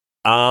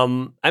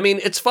 I mean,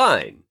 it's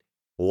fine.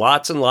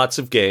 Lots and lots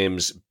of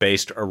games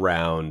based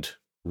around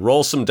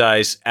roll some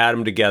dice, add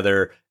them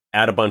together,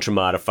 add a bunch of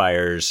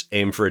modifiers,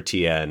 aim for a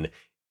TN.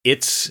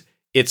 It's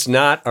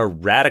not a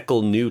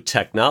radical new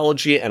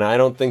technology, and I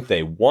don't think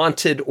they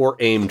wanted or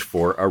aimed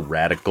for a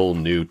radical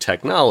new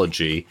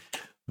technology.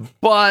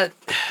 But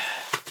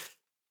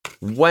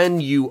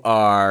when you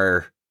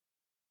are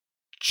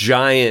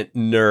giant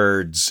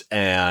nerds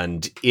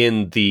and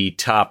in the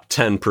top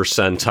 10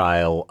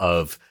 percentile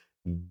of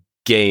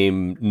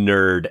game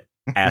nerd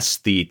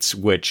aesthetes,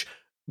 which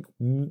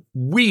you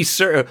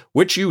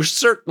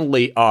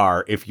certainly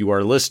are if you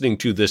are listening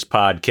to this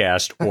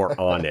podcast or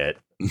on it.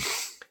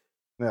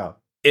 Yeah.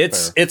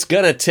 It's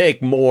gonna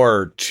take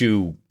more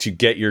to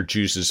get your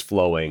juices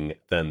flowing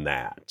than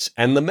that.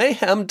 And the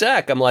Mayhem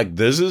deck, I'm like,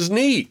 this is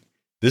neat.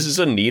 This is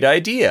a neat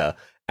idea.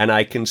 And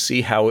I can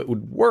see how it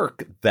would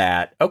work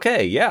that,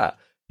 okay, yeah,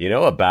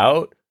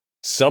 about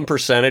some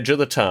percentage of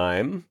the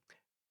time,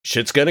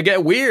 shit's gonna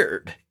get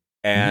weird.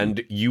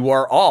 And you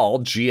are all,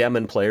 GM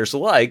and players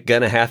alike,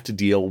 gonna have to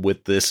deal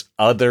with this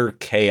other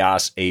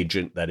chaos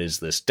agent that is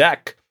this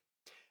deck.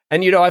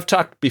 And, I've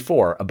talked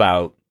before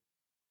about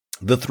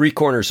the 3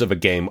 corners of a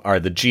game are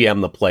the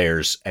GM, the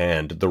players,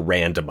 and the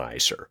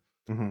randomizer.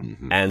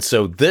 And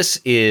so this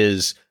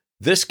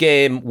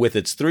game with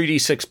its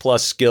 3d6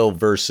 plus skill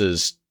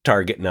versus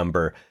target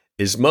number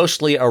is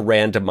mostly a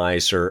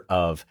randomizer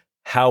of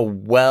how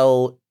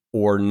well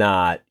or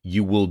not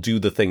you will do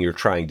the thing you're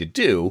trying to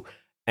do.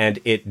 And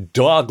it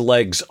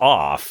doglegs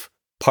off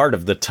part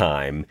of the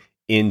time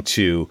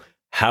into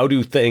how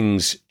do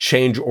things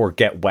change or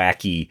get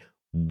wacky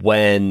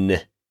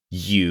when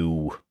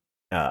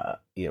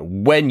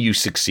you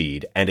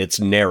succeed, and it's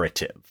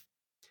narrative.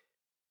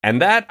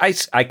 And that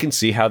I can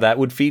see how that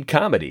would feed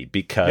comedy,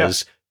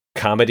 because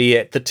comedy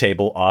at the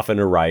table often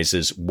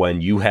arises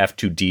when you have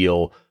to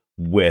deal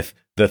with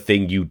the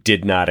thing you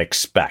did not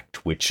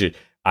expect, which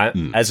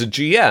as a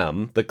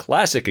GM, the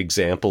classic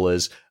example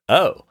is,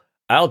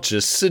 I'll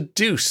just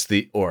seduce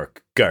the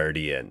Orc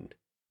Guardian.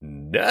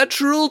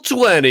 Natural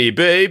 20,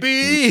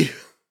 baby.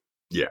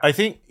 Yeah, I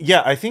think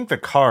the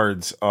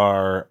cards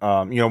are,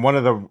 one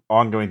of the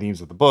ongoing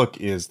themes of the book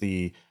is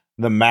the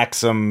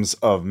maxims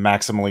of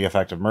maximally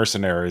effective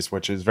mercenaries,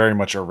 which is very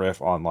much a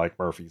riff on like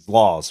Murphy's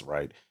Laws,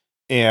 right?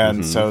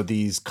 And so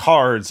these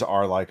cards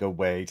are like a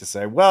way to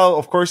say, well,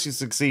 of course you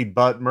succeed,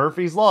 but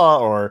Murphy's Law,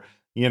 or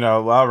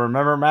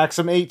remember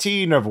Maxim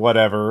 18 of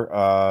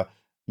whatever.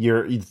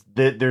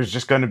 There's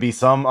just going to be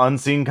some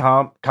unseen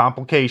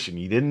complication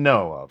you didn't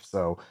know of.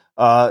 So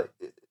I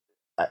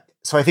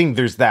think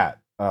there's that.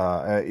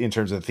 In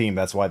terms of the theme,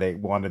 that's why they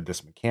wanted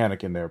this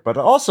mechanic in there. But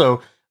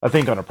also, I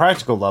think on a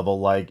practical level,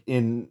 like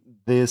in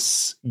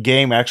this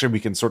game, actually, we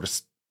can sort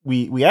of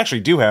we actually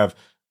do have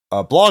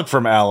a blog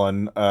from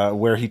Alan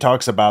where he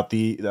talks about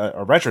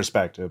a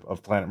retrospective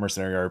of Planet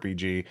Mercenary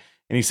RPG,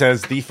 and he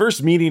says the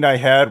first meeting I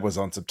had was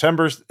on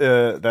September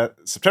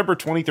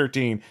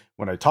 2013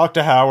 when I talked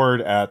to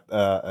Howard at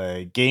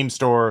a game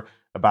store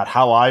about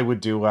how I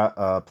would do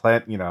a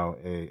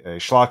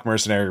Schlock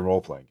Mercenary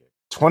role playing game.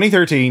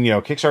 2013,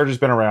 Kickstarter's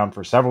been around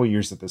for several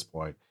years at this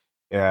point.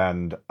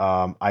 And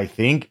I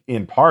think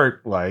in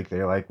part, like,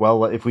 they're like,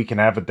 well, if we can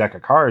have a deck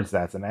of cards,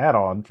 that's an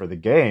add-on for the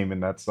game,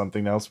 and that's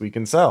something else we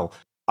can sell.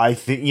 I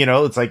think,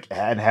 it's like,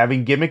 and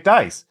having gimmick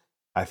dice.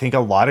 I think a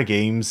lot of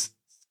games,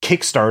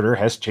 Kickstarter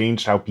has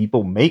changed how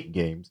people make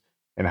games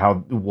and how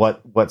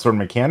what sort of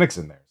mechanics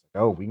in there.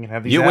 Oh, we can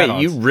have these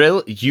add-ons.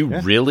 You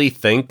really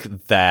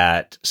think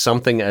that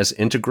something as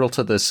integral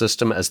to the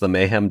system as the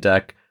Mayhem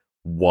deck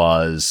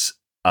was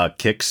a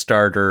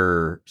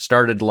Kickstarter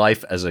started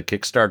life as a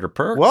Kickstarter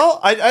perk? Well,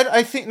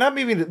 I think not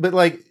maybe, but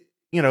like,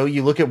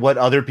 you look at what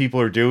other people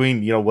are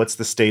doing, what's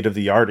the state of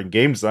the art in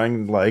game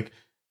design, like,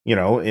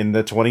 in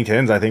the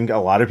 2010s, I think a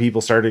lot of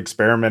people started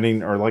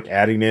experimenting or like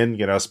adding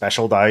in,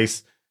 special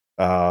dice,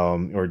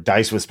 or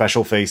dice with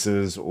special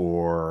faces,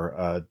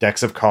 or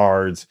decks of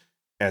cards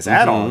as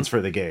add-ons for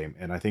the game.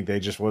 And I think they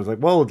just was like,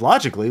 well,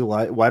 logically,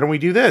 why don't we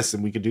do this?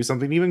 And we could do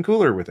something even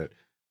cooler with it.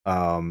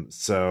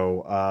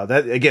 So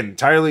that, again,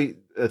 entirely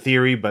a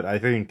theory, but I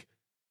think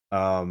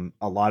a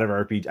lot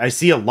of I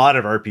see a lot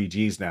of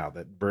RPGs now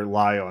that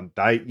rely on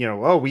dice.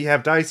 We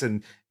have dice,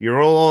 and you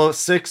roll a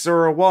 6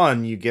 or a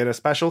 1, you get a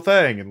special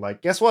thing. And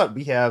like, guess what?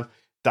 We have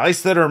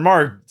dice that are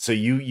marked so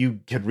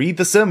you can read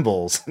the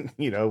symbols.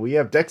 We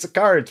have decks of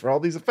cards for all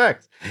these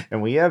effects,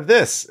 and we have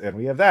this and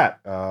we have that.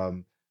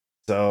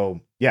 So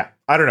yeah,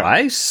 I don't know.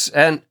 Nice,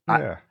 and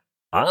yeah.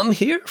 I'm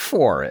here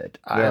for it.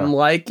 Yeah. I'm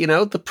like,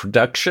 the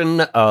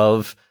production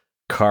of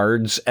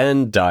cards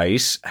and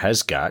dice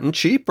has gotten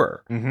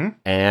cheaper.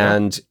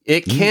 And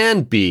it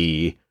can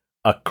be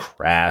a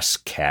crass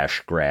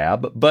cash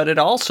grab, but it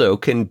also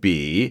can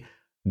be,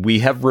 we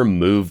have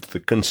removed the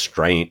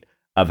constraint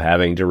of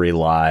having to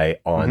rely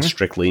on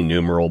strictly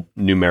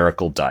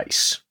numerical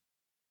dice.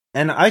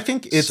 And I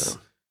think it's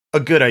a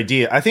good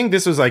idea. I think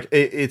this was like,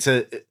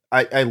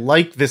 I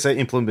like this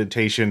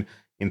implementation.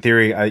 In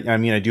theory, I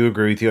mean, I do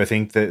agree with you. I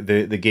think that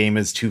the game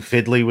is too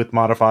fiddly with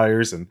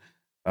modifiers, and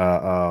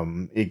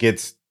it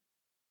gets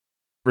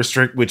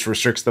which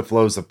restricts the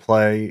flows of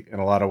play in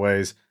a lot of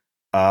ways.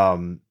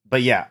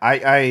 But yeah,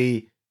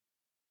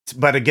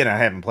 but again, I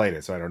haven't played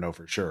it, so I don't know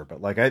for sure.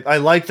 But like, I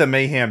like the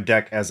Mayhem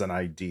deck as an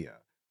idea.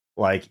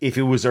 Like, if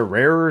it was a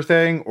rarer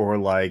thing, or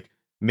like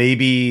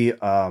maybe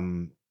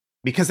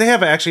because they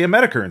have actually a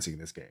meta currency in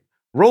this game.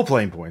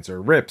 Role-playing points,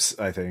 or RIPs,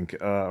 I think,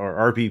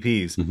 or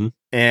RPPs,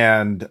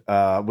 and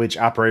which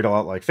operate a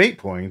lot like fate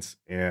points,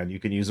 and you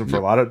can use them for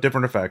a lot of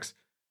different effects.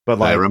 But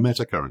like, they're a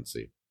meta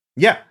currency.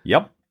 Yeah.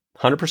 Yep.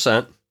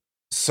 100%.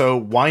 So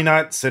why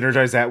not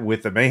synergize that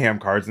with the Mayhem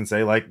cards and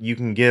say, like, you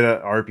can get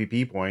a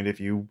RPP point if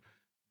you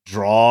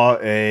draw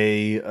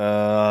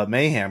a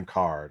Mayhem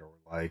card, or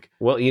like,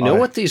 well,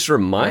 what these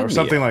remind me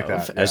something of, like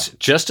that. As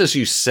just as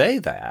you say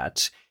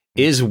that,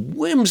 is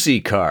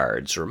Whimsy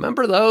cards.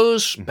 Remember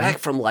those back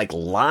from like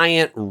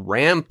Lion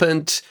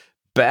Rampant,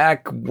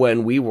 back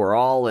when we were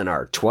all in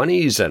our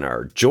 20s and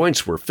our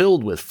joints were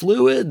filled with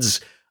fluids?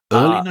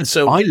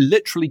 So I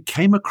literally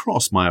came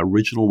across my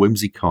original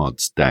Whimsy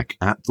cards deck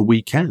at the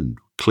weekend,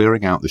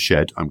 clearing out the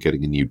shed. I'm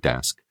getting a new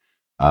desk,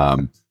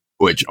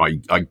 which I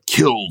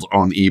killed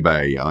on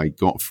eBay. I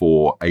got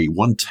for a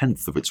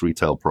 1/10 of its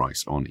retail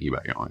price on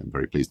eBay. I am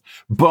very pleased.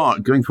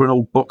 But going through an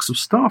old box of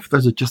stuff,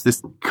 those are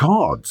just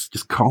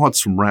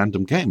cards from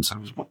random games. I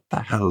was, what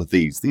the hell are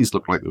these? These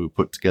look like they were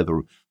put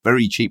together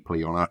very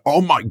cheaply on oh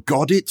my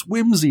God, it's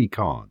Whimsy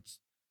cards.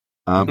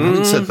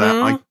 Having said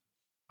that,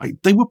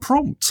 they were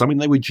prompts. I mean,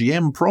 they were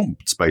GM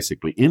prompts,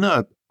 basically,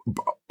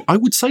 I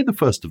would say the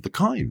first of the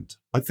kind.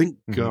 I think,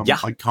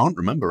 I can't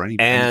remember any.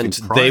 And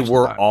they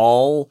were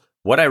all,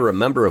 what I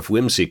remember of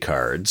Whimsy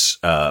cards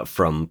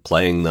from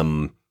playing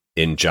them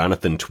in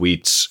Jonathan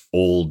Tweet's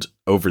old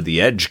Over the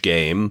Edge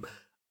game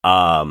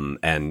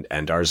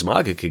and Ars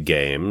Magica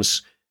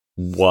games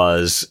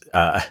was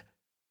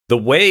the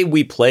way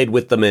we played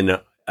with them in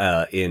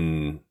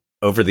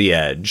Over the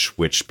Edge,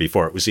 which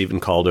before it was even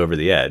called Over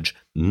the Edge,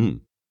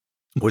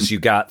 was you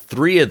got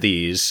 3 of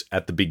these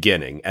at the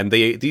beginning, and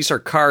these are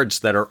cards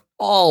that are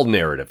all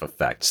narrative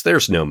effects.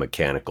 There's no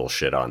mechanical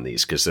shit on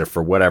these because they're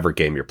for whatever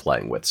game you're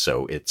playing with.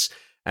 So it's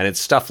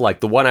stuff like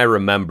the one I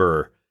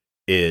remember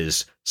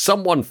is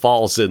someone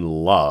falls in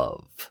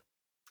love,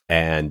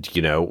 and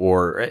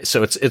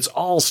so it's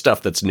all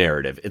stuff that's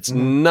narrative. It's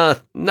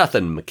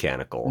nothing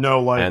mechanical.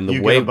 No, like, and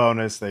you get a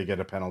bonus, they get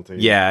a penalty.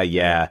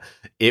 Yeah.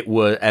 It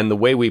was, and the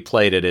way we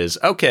played it is,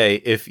 okay,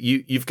 if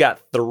you've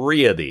got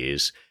 3 of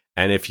these,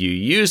 and if you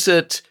use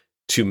it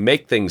to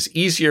make things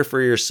easier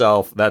for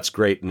yourself, that's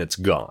great, and it's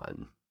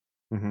gone.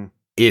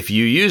 If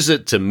you use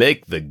it to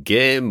make the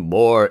game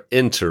more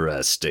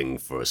interesting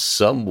for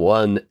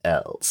someone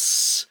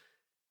else,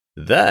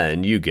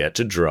 then you get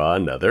to draw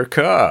another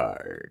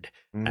card.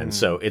 And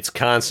so it's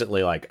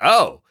constantly like,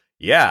 oh,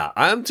 yeah,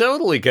 I'm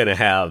totally going to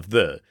have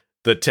the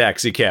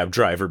taxi cab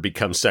driver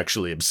become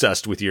sexually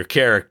obsessed with your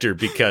character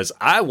because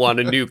I want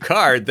a new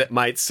card that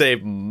might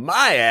save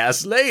my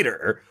ass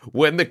later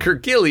when the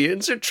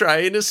Kergillians are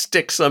trying to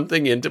stick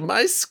something into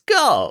my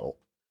skull.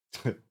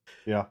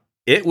 Yeah.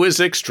 It was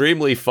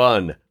extremely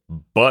fun,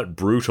 but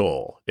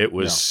brutal. It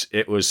was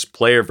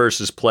player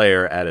versus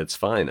player at its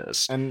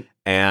finest.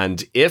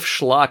 And if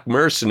Schlock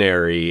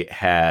Mercenary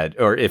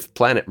if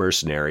Planet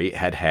Mercenary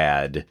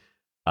had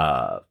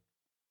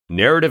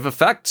narrative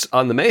effects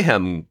on the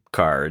Mayhem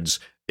cards,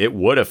 it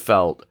would have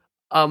felt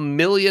a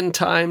million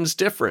times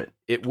different.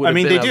 It would.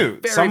 They do.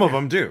 Some of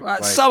them do.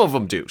 Some of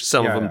them do.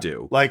 Some of them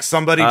do. Like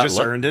somebody just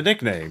earned a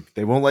nickname.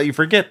 They won't let you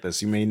forget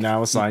this. You may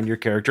now assign your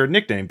character a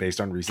nickname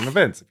based on recent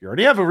events. If you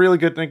already have a really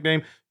good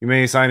nickname, you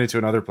may assign it to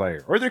another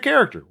player or their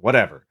character,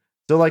 whatever.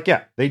 So,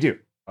 they do.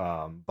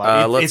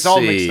 But it's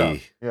all mixed up.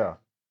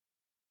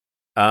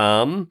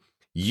 Yeah.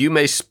 You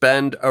may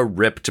spend a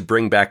rip to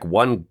bring back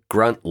one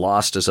grunt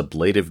lost as a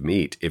blade of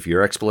meat. If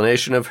your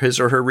explanation of his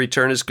or her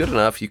return is good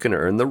enough, you can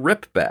earn the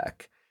rip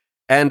back.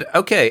 And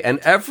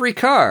every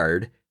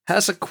card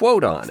has a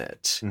quote on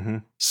it. Mm-hmm.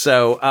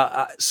 So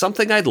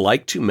something I'd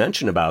like to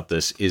mention about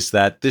this is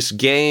that this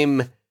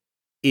game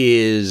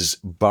is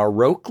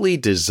baroquely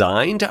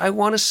designed. I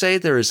want to say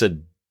there is a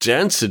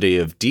density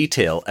of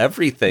detail.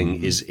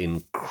 Everything is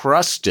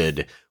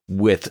encrusted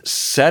with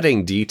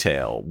setting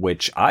detail,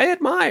 which I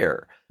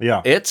admire.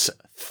 Yeah. It's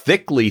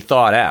thickly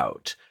thought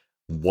out.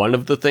 One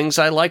of the things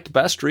I liked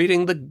best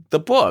reading the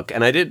book,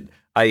 and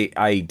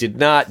I did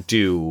not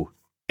do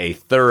a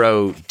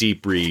thorough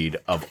deep read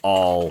of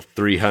all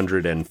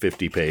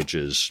 350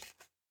 pages.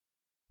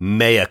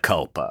 Mea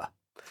culpa.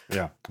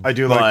 Yeah. I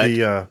do like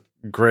the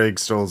Greg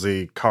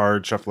Stolze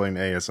card shuffling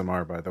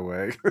ASMR, by the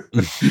way.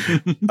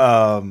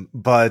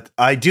 But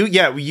I do,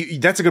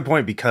 that's a good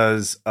point,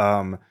 because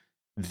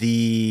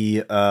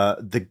the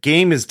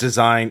game is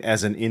designed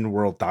as an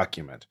in-world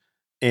document,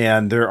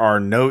 and there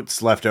are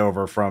notes left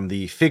over from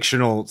the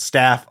fictional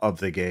staff of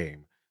the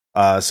game.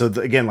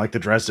 Again, like the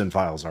Dresden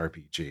Files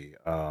RPG,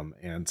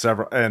 and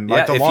several, and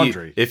like the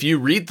Laundry. If you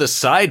read the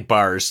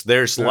sidebars,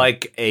 there's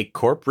like a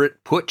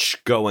corporate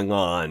putsch going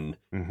on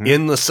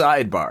in the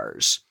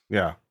sidebars.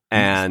 Yeah.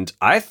 And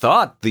I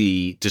thought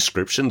the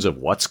descriptions of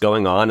what's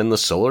going on in the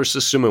solar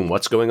system and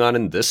what's going on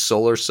in this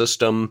solar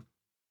system,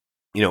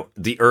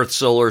 the Earth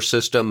solar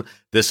system,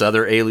 this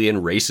other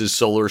alien race's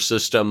solar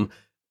system,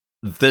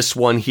 this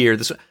one here,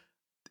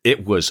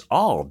 it was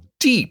all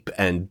deep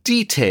and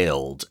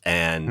detailed,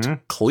 and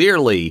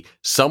clearly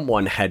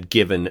someone had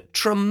given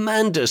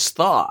tremendous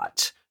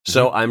thought.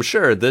 So I'm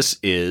sure this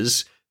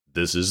is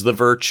the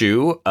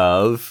virtue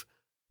of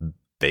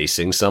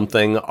basing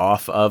something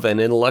off of an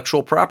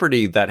intellectual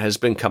property that has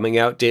been coming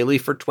out daily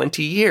for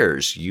 20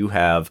 years. You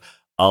have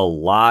a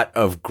lot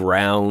of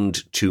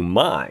ground to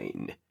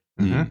mine.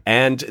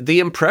 And the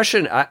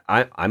impression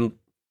I'm,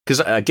 because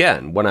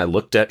again, when I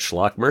looked at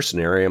Schlock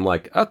Mercenary, I'm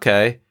like,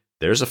 okay,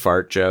 there's a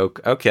fart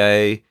joke.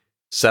 Okay.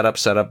 Setup,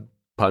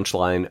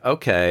 punchline.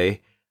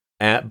 Okay.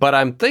 But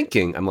I'm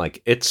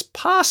like, it's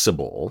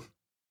possible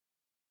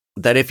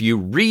that if you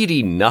read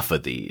enough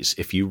of these,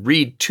 if you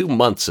read 2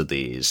 months of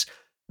these,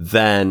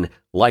 then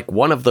like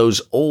one of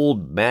those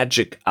old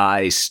Magic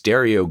Eye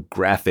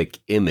stereographic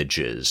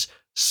images,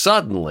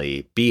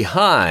 suddenly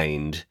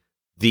behind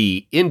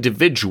the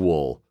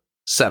individual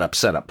setup,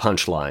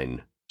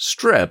 punchline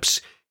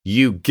strips,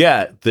 you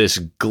get this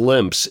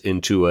glimpse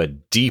into a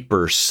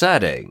deeper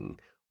setting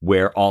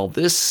where all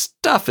this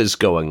stuff is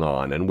going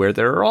on, and where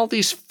there are all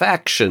these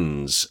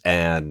factions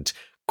and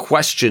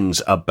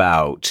questions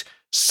about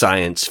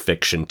science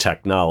fiction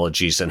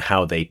technologies and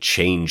how they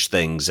change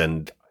things,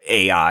 and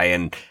AI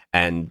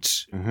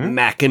and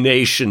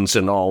machinations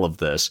and all of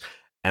this.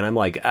 And I'm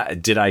like,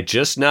 did I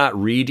just not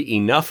read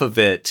enough of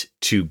it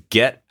to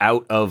get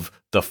out of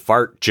the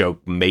fart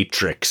joke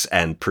matrix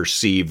and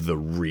perceive the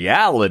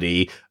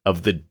reality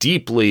of the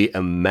deeply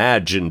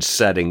imagined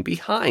setting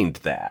behind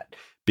that?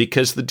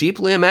 Because the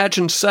deeply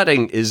imagined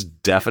setting is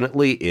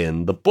definitely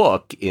in the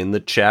book, in the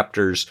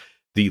chapters,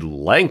 the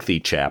lengthy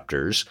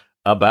chapters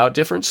about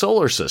different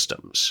solar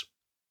systems.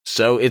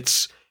 So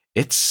it's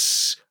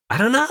I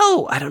don't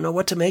know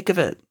what to make of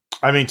it.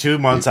 I mean, 2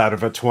 months out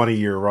of a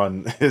 20-year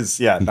run is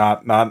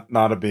not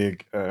a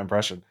big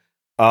impression.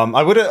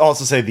 I would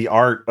also say the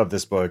art of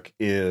this book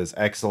is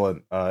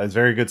excellent. It's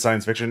very good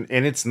science fiction,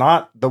 and it's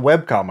not the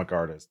webcomic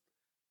artist.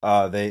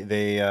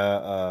 They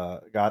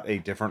got a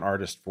different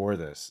artist for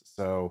this.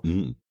 So,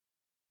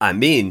 I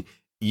mean,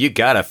 you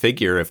gotta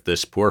figure if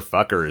this poor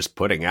fucker is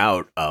putting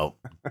out a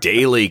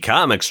daily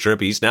comic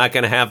strip, he's not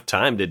gonna have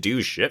time to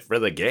do shit for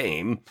the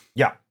game.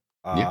 Yeah.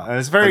 And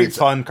it's very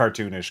fun,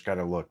 cartoonish kind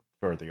of look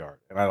for the art,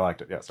 and I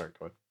liked it. Yeah, sorry,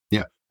 go ahead.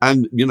 Yeah,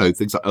 and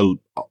things like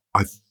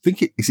I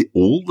think is it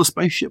all the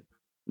spaceship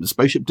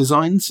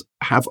designs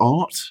have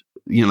art.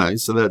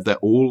 So they're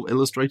all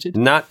illustrated.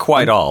 Not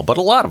quite all, but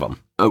a lot of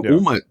them.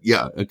 Almost,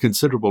 a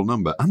considerable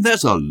number, and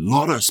there's a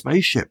lot of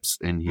spaceships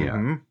in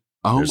here.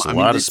 There's a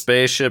lot of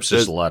spaceships,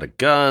 there's a lot of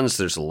guns,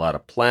 there's a lot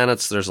of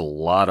planets, there's a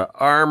lot of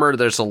armor,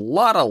 there's a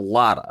lot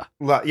of.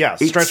 Yeah,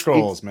 stretch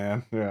goals,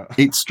 man. Yeah.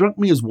 It struck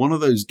me as one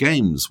of those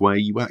games where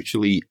you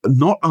actually,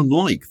 not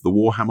unlike the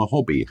Warhammer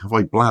hobby, have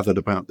I blathered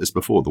about this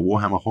before? The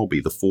Warhammer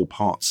hobby, the 4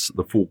 parts,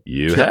 the 4...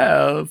 You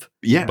have.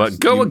 Yes. But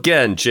go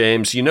again,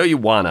 James, you know you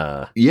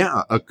wanna.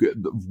 Yeah,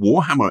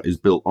 Warhammer is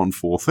built on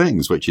 4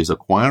 things, which is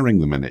acquiring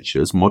the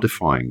miniatures,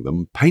 modifying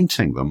them,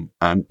 painting them,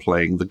 and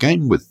playing the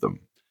game with them.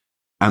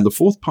 And the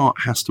 4th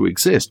part has to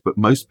exist, but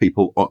most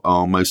people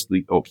are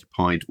mostly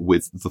occupied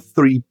with the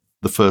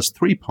first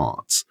 3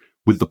 parts,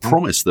 with the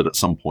promise that at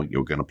some point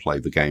you're going to play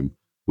the game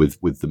with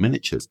the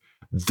miniatures.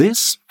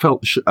 This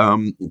felt,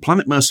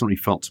 Planet Mercenary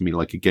felt to me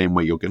like a game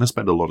where you're going to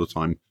spend a lot of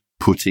time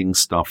putting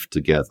stuff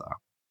together.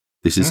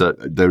 This is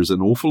there's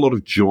an awful lot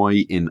of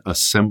joy in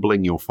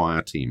assembling your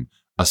fire team,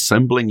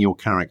 assembling your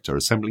character,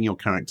 assembling your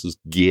character's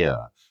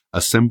gear,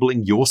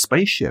 assembling your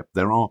spaceship.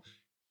 There are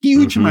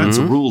huge amounts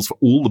of rules for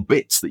all the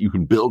bits that you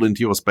can build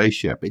into your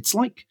spaceship. It's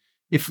like,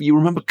 if you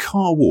remember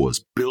Car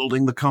Wars,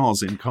 building the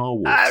cars in Car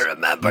Wars. I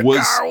remember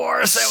Car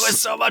Wars. It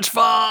was so much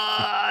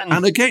fun.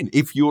 And again,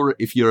 if you're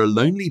a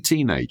lonely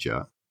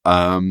teenager,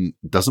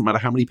 doesn't matter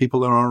how many people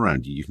there are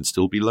around you, you can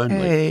still be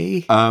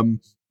lonely.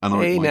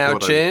 Hey, now,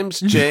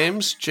 James,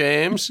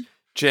 let's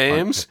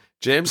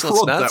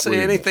not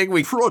say anything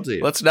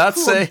let's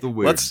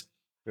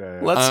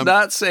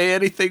not say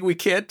anything we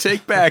can't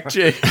take back,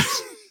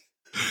 James.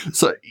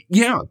 So,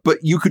 yeah, but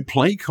you could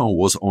play Car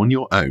Wars on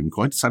your own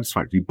quite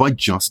satisfactorily by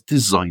just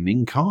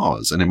designing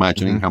cars and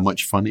imagining how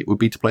much fun it would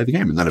be to play the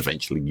game. And then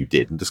eventually you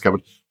did and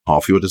discovered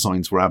half your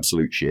designs were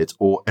absolute shit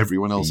or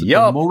everyone else had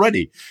done them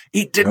already.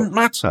 It didn't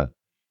matter.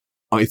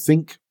 I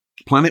think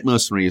Planet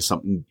Mercenary is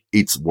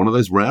it's one of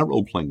those rare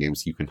role-playing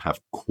games you can have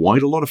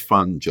quite a lot of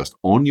fun just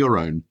on your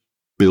own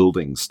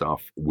building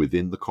stuff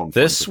within the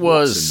confines of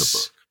what's in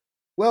the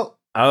book.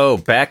 Well,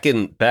 back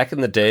in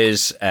the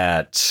days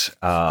at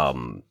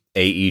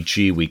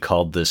AEG, we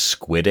called this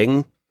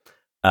squidding,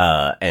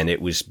 and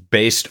it was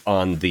based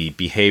on the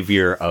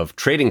behavior of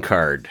trading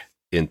card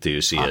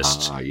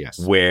enthusiasts, yes.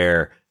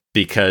 where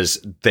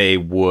because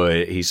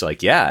he's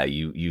like, yeah,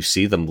 you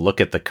see them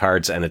look at the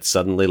cards and it's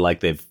suddenly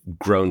like they've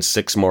grown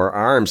 6 more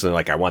arms and they're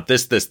like, I want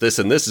this,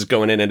 and this is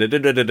going in,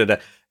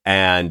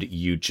 and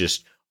you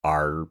just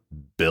are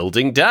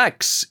building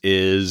decks.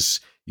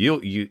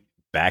 You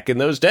back in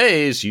those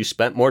days, you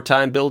spent more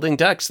time building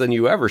decks than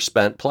you ever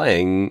spent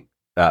playing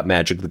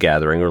Magic the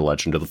Gathering or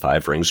Legend of the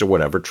Five Rings or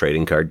whatever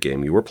trading card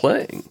game you were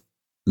playing.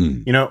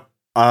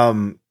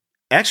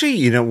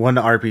 Actually, one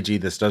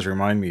RPG this does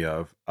remind me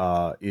of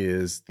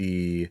is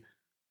the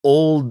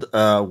old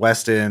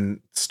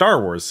Weston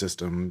Star Wars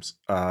systems,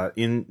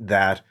 in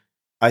that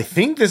I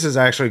think this is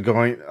actually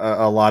going,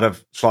 a lot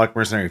of Schlock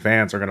Mercenary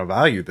fans are going to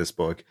value this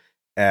book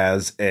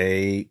as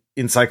a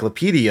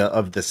encyclopedia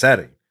of the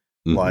setting.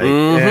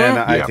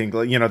 I think,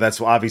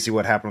 that's obviously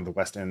what happened with the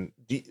West End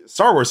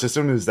Star Wars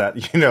system, is that,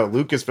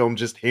 Lucasfilm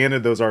just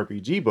handed those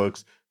RPG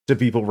books to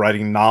people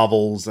writing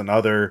novels and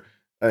other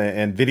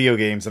and video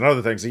games and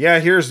other things. So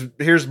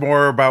here's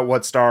more about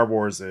what Star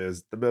Wars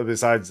is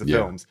besides the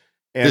films.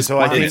 And so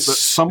I think that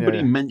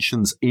somebody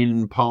mentions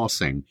in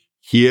passing,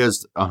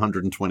 here's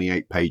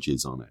 128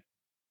 pages on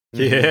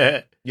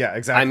it. Yeah,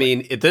 exactly. I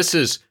mean, this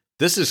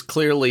is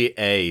clearly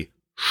a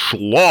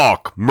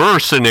Schlock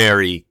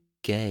Mercenary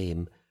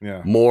game.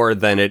 Yeah. More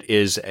than it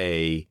is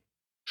a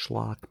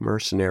Schlock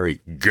Mercenary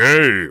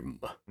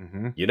game.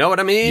 You know what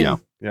I mean?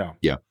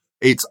 Yeah.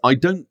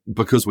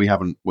 Because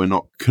we're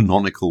not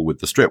canonical with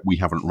the strip. We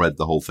haven't read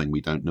the whole thing. We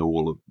don't know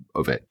all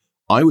of it.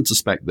 I would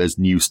suspect there's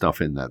new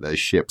stuff in there. There's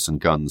ships and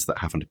guns that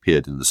haven't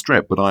appeared in the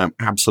strip, but I am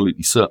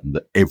absolutely certain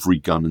that every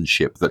gun and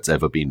ship that's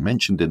ever been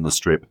mentioned in the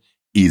strip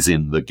is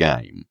in the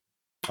game.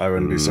 I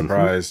wouldn't be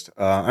surprised.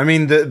 I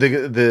mean,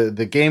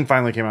 the game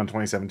finally came out in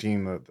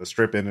 2017. The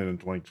strip ended in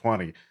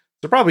 2020.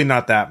 So probably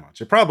not that much.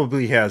 It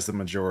probably has the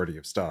majority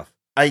of stuff.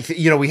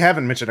 We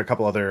haven't mentioned a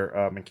couple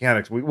other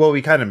mechanics.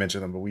 We kind of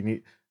mentioned them, but we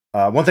need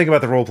one thing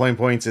about the role playing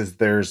points is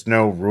there's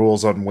no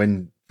rules on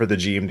when for the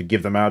GM to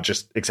give them out,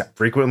 just except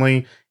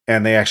frequently,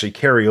 and they actually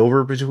carry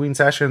over between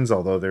sessions.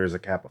 Although there's a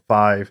cap of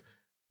 5,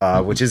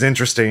 which is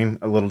interesting,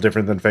 a little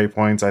different than fate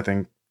points. I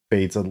think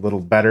fate's a little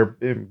better,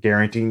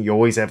 guaranteeing you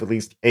always have at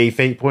least a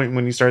fate point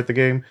when you start the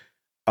game.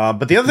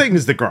 But the other thing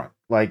is the grunt.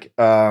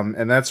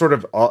 And that's sort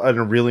of a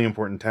really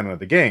important tenet of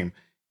the game.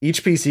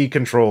 Each PC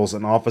controls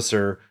an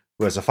officer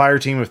who has a fire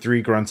team of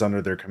 3 grunts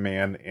under their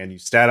command, and you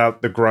stat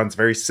out the grunts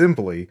very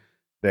simply.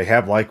 They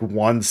have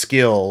one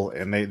skill,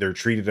 and they're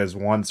treated as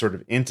one sort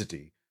of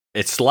entity.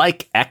 It's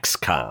like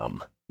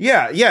XCOM.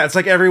 Yeah, it's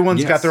like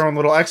everyone's got their own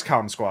little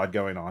XCOM squad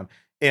going on.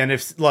 And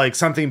if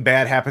something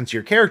bad happens to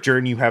your character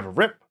and you have a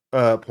rip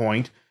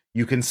point,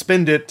 you can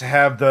spend it to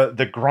have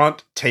the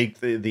grunt take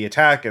the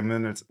attack, and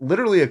then it's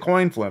literally a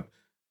coin flip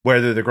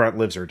whether the grunt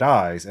lives or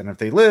dies. And if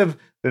they live,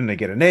 then they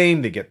get a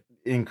name, they get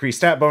increased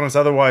stat bonus.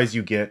 Otherwise,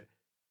 you get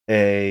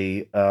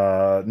a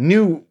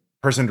new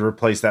person to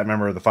replace that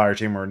member of the fire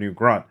team or a new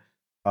grunt.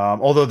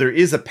 Although there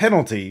is a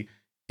penalty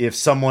if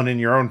someone in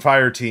your own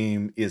fire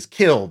team is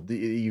killed,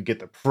 you get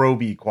the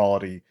probe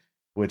quality,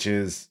 which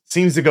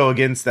seems to go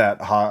against that.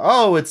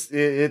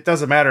 It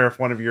doesn't matter if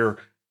one of your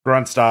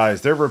grunts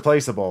dies; they're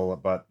replaceable.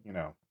 But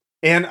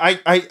and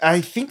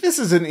I think this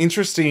is an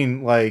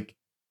interesting, like,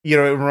 it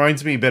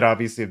reminds me a bit,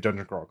 obviously, of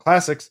Dungeon Crawl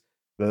Classics,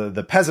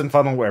 the peasant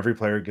funnel, where every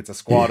player gets a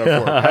squad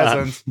of 4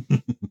 peasants.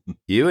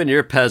 You and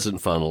your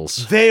peasant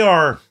funnels. They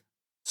are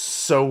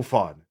so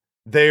fun.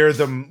 They're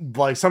some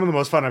of the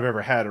most fun I've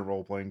ever had in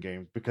role-playing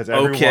games, because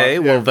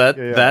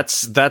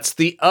that's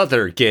the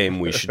other game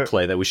we should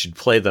play. That we should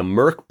play the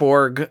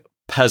Merkborg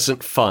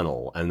peasant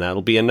funnel, and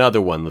that'll be another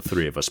one the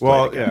 3 of us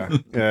play together.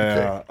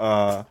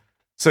 Okay.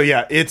 So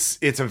yeah,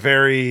 it's a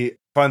very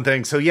fun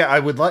thing. So yeah,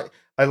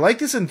 I like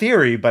this in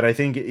theory, but I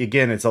think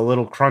again it's a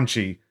little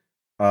crunchy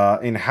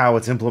in how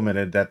it's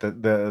implemented. That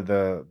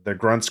the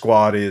grunt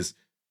squad is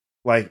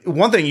like,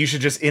 one thing, you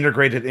should just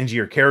integrate it into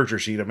your character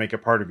sheet and make it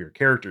part of your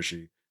character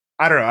sheet.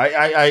 I don't know.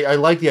 I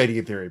like the idea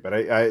in theory, but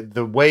I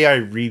the way I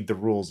read the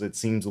rules, it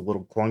seems a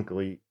little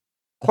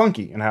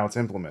clunky in how it's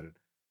implemented.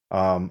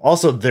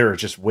 Also, there are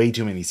just way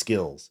too many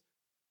skills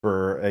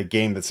for a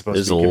game that's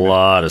supposed to be There's a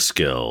lot of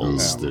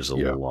skills. There's a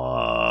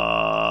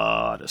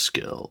lot of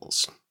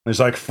skills. There's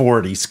like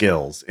 40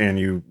 skills, and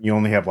you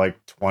only have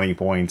like 20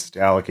 points to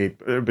allocate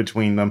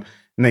between them,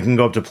 and they can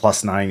go up to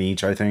 +9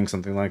 each, I think,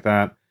 something like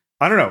that.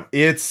 I don't know.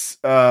 It's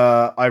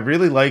I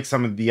really like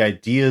some of the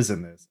ideas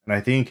in this, and I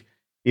think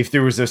if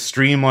there was a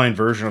streamlined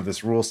version of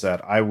this rule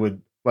set, I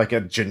would, like a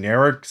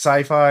generic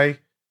sci-fi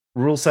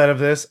rule set of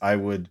this, I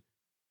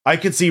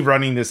could see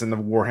running this in the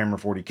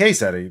Warhammer 40K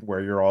setting, where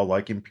you're all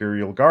like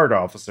Imperial Guard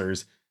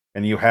officers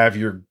and you have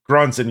your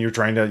grunts and you're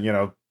trying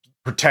to,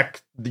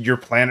 protect your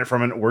planet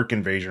from an orc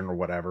invasion or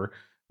whatever.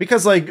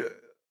 Because like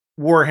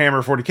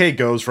Warhammer 40K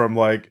goes from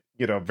like,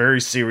 very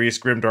serious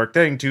grimdark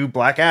thing to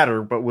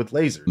Blackadder, but with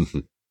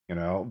lasers,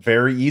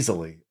 very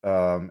easily.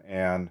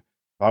 And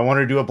if I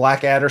wanted to do a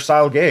Blackadder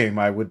style game,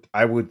 I would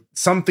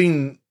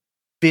something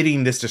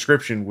fitting this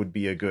description would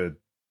be a good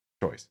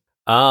choice.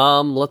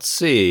 Let's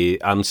see.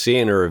 I'm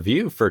seeing a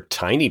review for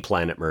Tiny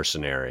Planet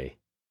Mercenary.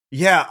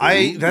 Yeah,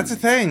 that's a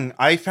thing.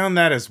 I found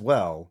that as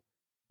well,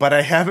 but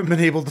I haven't been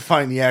able to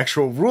find the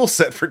actual rule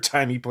set for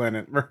Tiny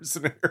Planet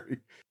Mercenary.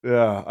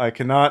 Yeah, I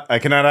cannot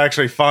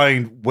actually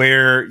find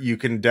where you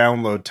can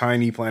download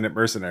Tiny Planet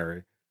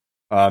Mercenary.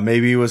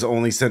 Maybe it was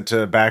only sent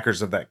to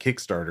backers of that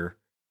Kickstarter.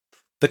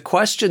 The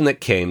question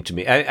that came to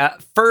me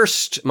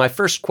my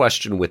first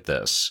question with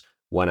this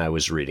when I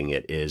was reading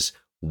it is,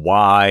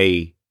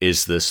 why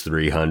is this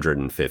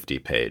 350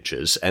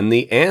 pages? And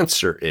the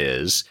answer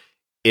is,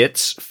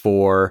 it's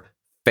for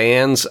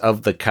fans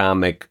of the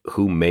comic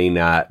who may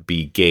not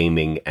be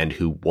gaming and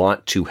who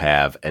want to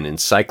have an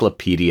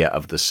encyclopedia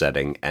of the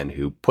setting, and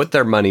who put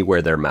their money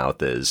where their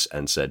mouth is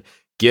and said,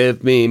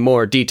 give me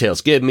more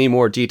details, give me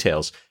more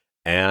details.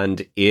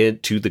 And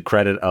to the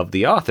credit of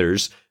the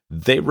authors,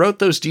 they wrote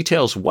those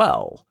details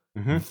well.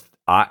 Mm-hmm.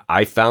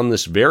 I found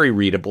this very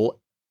readable,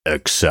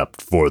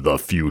 except for the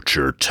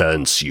future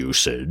tense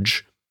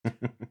usage.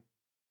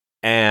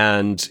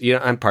 And,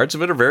 and parts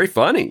of it are very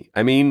funny.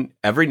 I mean,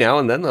 every now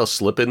and then they'll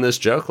slip in this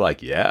joke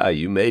like, yeah,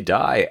 you may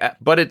die,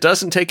 but it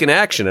doesn't take an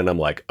action. And I'm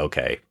like,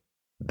 okay,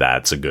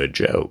 that's a good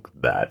joke.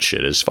 That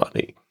shit is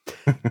funny.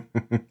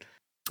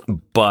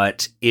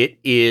 But it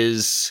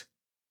is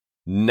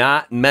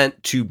not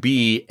meant to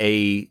be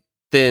a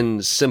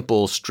thin,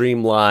 simple,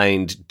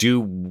 streamlined,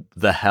 do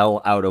the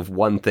hell out of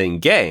one thing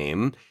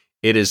game.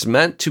 It is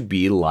meant to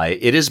be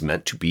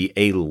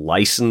a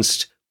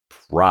licensed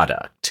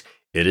product.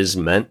 It is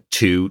meant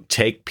to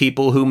take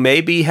people who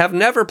maybe have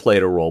never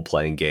played a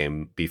role-playing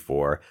game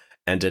before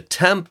and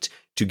attempt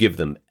to give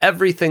them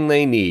everything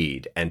they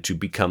need, and to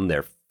become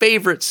their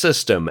favorite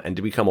system, and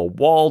to become a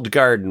walled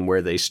garden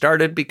where they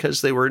started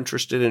because they were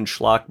interested in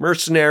Schlock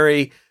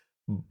Mercenary.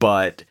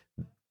 But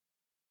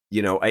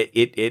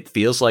it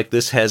feels like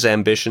this has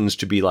ambitions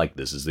to be like,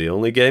 this is the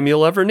only game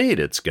you'll ever need.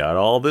 It's got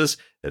all this.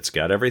 It's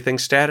got everything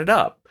statted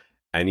up.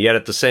 And yet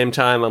at the same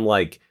time, I'm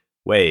like,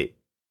 wait,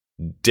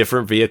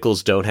 different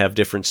vehicles don't have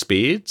different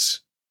speeds?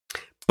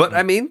 But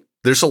I mean,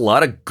 there's a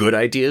lot of good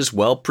ideas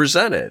well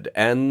presented,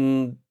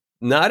 and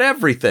not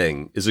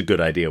everything is a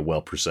good idea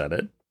well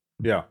presented.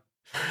 Yeah.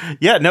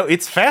 Yeah, no,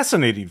 it's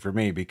fascinating for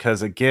me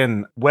because,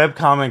 again,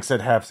 webcomics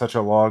that have such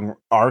a long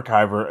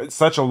archive or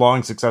such a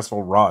long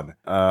successful run,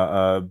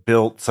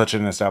 built such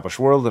an established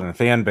world and a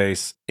fan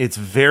base, it's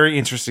very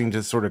interesting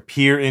to sort of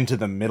peer into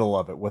the middle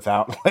of it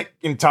without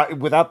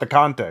without the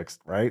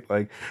context, right?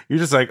 Like, you're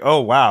just like,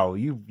 oh wow,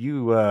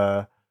 you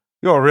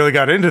all really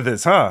got into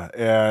this, huh?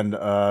 And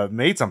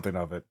made something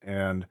of it.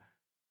 And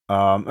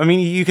I mean,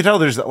 you could tell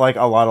there's like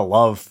a lot of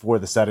love for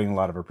the setting, a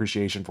lot of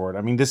appreciation for it.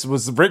 I mean, this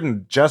was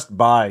written just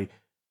by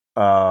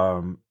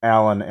Alan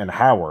and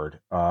Howard,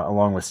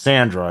 along with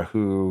Sandra,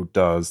 who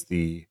does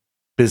the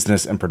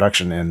business and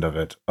production end of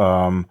it,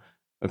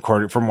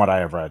 according from what I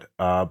have read.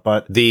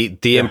 But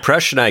the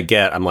impression I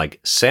get, I'm like,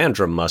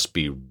 Sandra must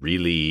be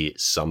really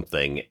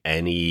something.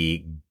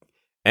 Any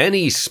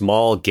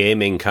small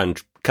gaming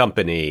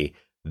company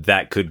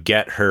that could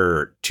get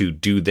her to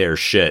do their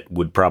shit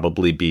would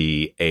probably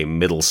be a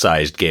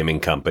middle-sized gaming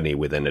company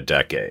within a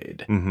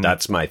decade. Mhm.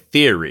 That's my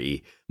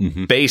theory,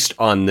 Mhm. based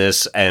on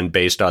this and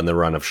based on the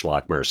run of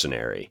Schlock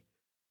Mercenary.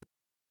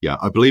 Yeah,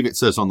 I believe it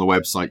says on the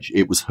website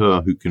it was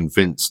her who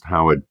convinced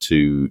Howard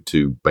to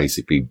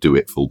basically do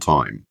it full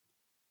time.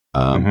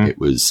 It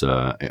was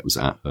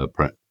at her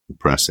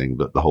pressing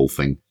that the whole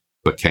thing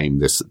became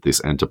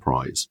this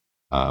enterprise,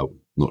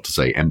 not to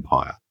say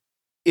empire.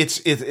 It's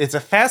a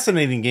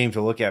fascinating game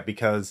to look at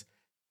because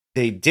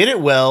they did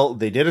it well.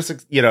 They did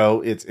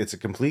it's a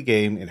complete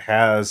game. It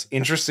has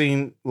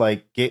interesting,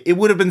 like, it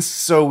would have been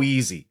so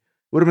easy. It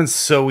would have been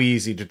so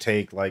easy to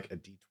take like a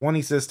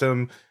D20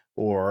 system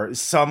or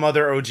some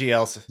other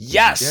OGL system.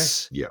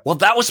 Yes. Yeah. Well,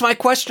 that was my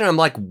question. I'm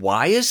like,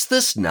 why is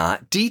this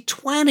not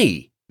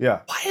D20?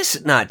 Yeah. Why is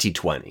it not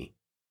D20?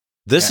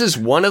 This is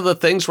one of the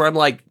things where I'm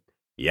like,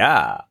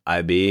 yeah,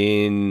 I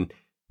mean,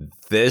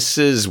 this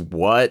is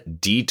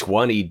what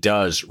D20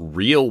 does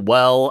real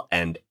well,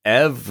 and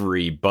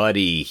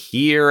everybody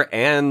here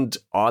and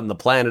on the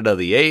Planet of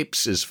the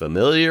Apes is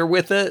familiar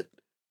with it.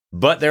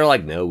 But they're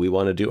like, no, we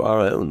want to do our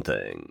own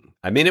thing.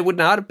 I mean, it would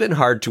not have been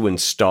hard to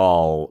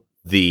install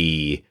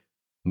the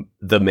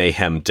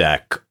Mayhem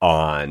deck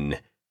on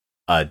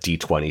a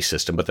D20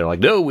 system, but they're like,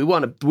 no, we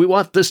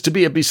want this to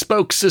be a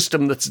bespoke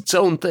system that's its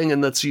own thing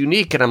and that's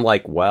unique. And I'm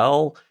like,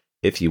 well,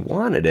 if you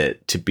wanted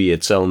it to be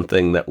its own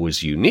thing that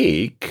was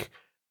unique,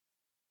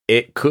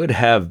 it could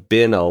have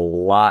been a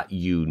lot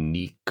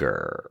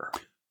uniquer.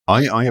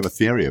 I have a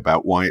theory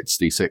about why it's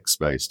D6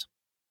 based.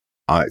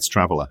 It's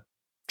Traveller.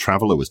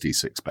 Traveller was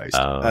D6 based.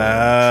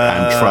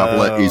 And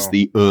Traveller is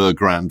the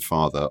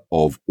grandfather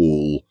of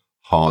all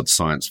hard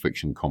science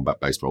fiction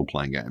combat-based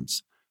role-playing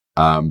games.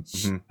 And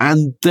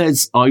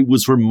I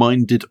was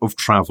reminded of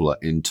Traveller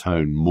in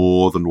tone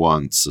more than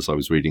once as I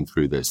was reading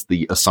through this,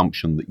 the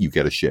assumption that you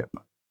get a ship,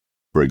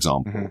 for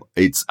example.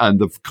 And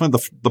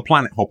the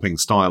planet hopping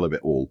style of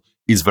it all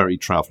is very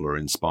Traveller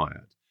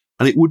inspired.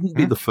 And it wouldn't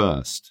be the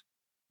first,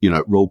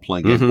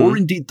 role-playing game, or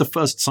indeed the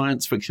first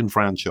science fiction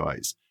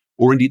franchise,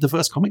 or indeed the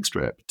first comic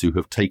strip to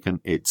have taken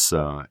its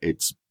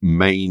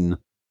main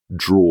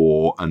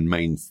draw and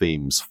main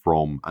themes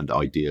from and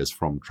ideas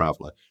from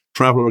Traveller.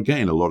 Traveller,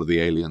 again, a lot of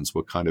the aliens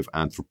were kind of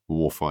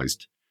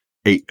anthropomorphized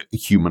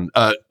human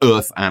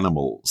Earth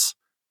animals,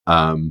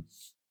 whether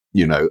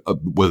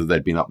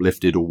they'd been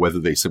uplifted or whether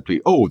they simply,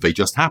 they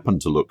just happen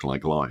to look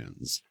like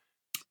lions.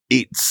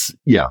 It's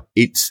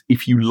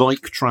if you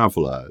like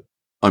Traveller,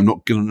 I'm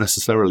not going to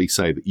necessarily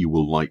say that you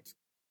will like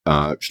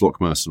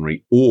Schlock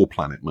Mercenary or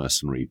Planet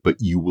Mercenary, but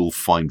you will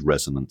find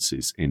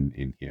resonances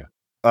in here.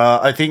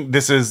 I think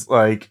this is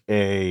like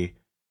a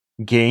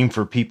game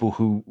for people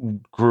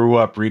who grew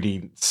up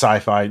reading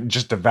sci-fi,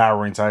 just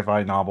devouring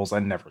sci-fi novels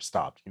and never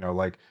stopped.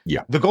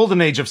 The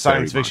golden age of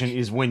science fiction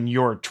is when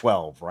you're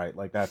 12, right?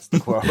 Like, that's the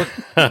quote.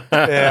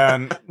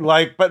 And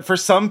but for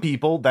some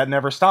people that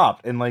never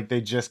stopped, and they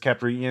just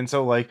kept reading. And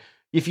so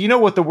if you know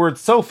what the word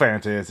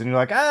sophant is, and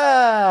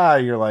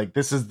you're like,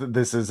 this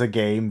is a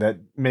game that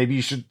maybe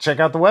you should check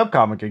out the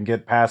webcomic and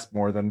get past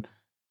more than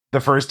the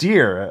first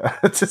year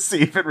to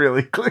see if it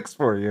really clicks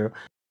for you.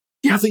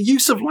 Yeah, the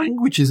use of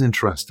language is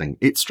interesting.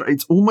 It's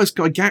almost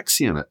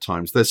Gygaxian at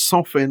times. There's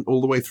Sophin all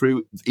the way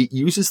through. It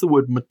uses the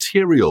word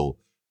material.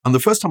 And the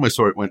first time I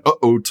saw it, went,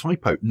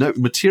 typo. No,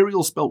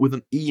 material spelt with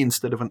an E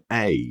instead of an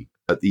A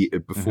at the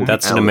before.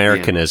 That's the an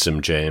Americanism,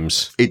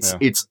 James. It's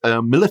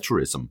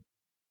militarism.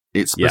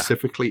 It's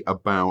specifically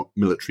about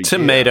military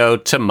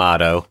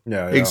tomato.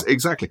 Yeah.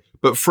 Exactly.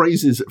 But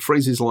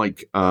phrases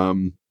like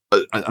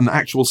an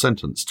actual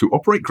sentence. To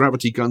operate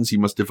gravity guns, you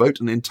must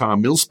devote an entire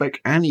mil-spec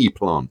Annie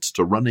plant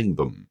to running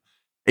them.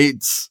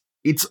 It's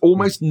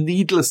almost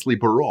needlessly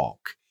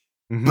baroque,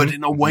 but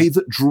in a way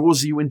that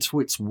draws you into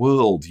its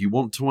world. You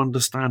want to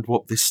understand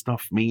what this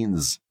stuff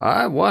means.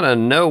 I want to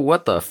know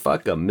what the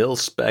fuck a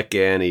mil-spec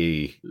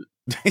Annie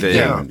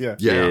thing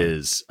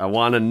is. I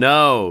want to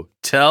know.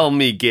 Tell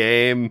me,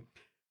 game.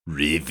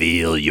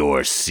 Reveal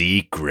your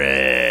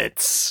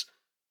secrets.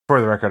 For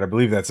the record, I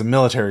believe that's a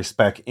military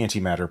spec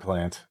antimatter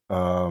plant.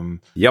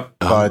 Yep.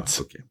 But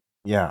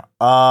yeah,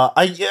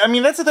 I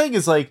mean, that's the thing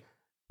is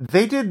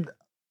they did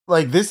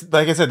this.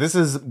 Like I said, this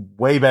is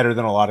way better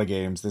than a lot of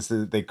games.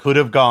 They could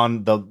have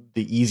gone the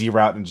easy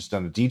route and just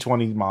done a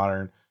D20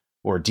 modern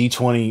or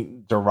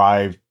D20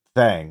 derived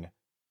thing.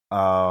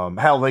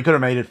 Hell, they could have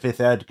made it 5th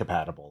ed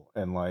compatible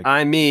and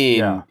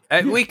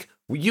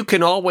you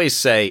can always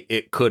say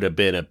it could have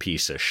been a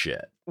piece of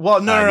shit.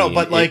 Well, no,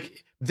 but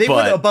they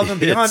went above and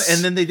beyond, and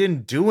then they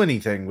didn't do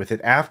anything with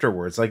it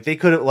afterwards. They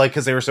could have,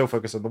 because they were so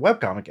focused on the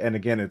webcomic. And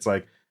again, it's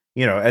at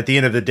the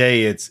end of the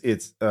day,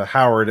 it's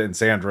Howard and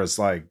Sandra's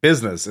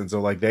business, and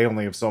so they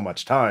only have so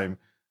much time,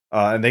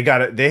 and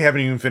they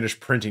haven't even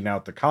finished printing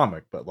out the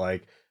comic. But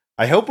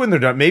I hope when they're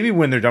done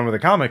with the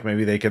comic,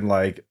 maybe they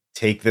can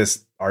take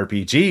this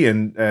RPG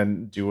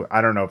and do,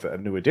 I don't know if a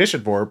new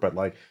edition for it,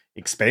 but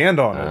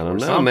expand on it. I don't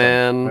know,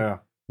 man. Yeah.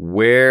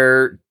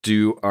 Where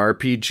do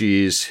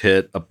RPGs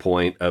hit a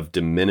point of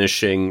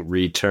diminishing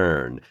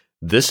return?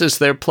 this is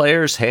their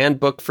player's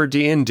handbook for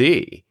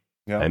D&D.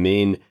 Yeah. I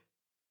mean,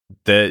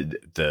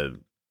 the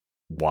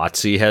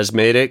WotC has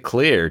made it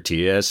clear.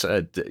 Hasbro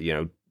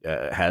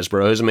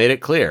has made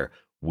it clear.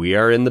 We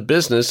are in the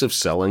business of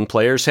selling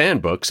players'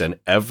 handbooks, and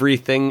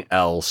everything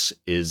else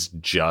is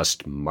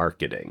just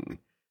marketing.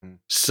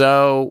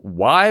 So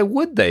why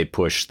would they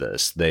push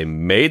this? They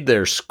made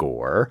their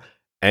score.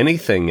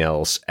 Anything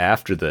else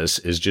after this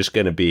is just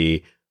going to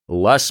be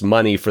less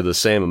money for the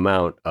same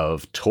amount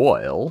of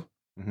toil.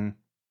 Mm-hmm.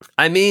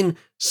 I mean,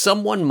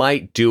 someone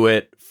might do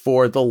it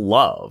for the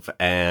love,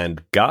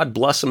 and God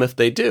bless them if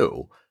they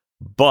do.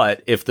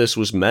 But if this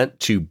was meant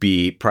to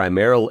be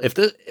primarily,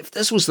 if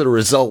this was the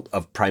result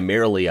of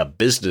primarily a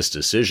business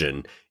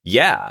decision,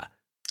 yeah,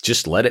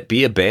 just let it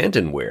be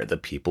abandonware. The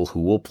people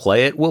who will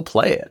play it will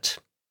play it.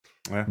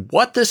 Yeah.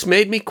 What this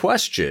made me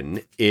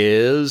question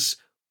is,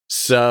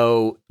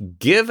 so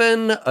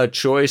given a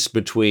choice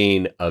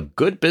between a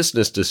good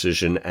business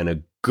decision and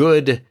a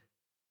good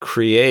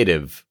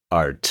creative,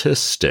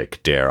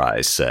 artistic, dare I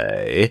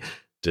say,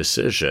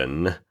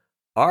 decision,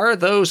 are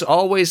those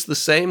always the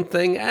same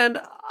thing?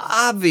 And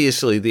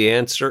obviously the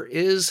answer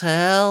is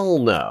hell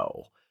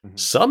no. Mm-hmm.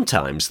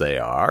 Sometimes they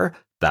are.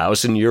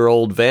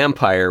 1,000-Year-Old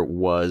Vampire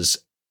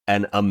was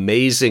an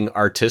amazing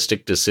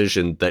artistic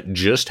decision that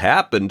just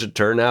happened to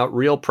turn out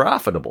real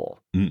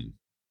profitable. Mm.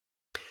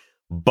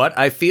 But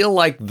I feel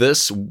like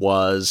this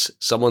was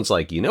someone's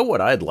like, you know what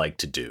I'd like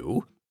to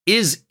do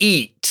is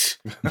eat.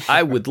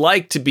 I would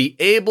like to be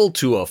able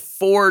to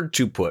afford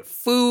to put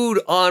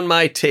food on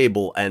my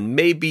table and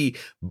maybe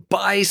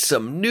buy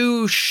some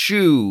new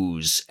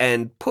shoes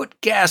and put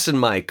gas in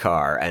my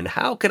car. And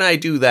how can I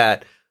do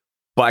that?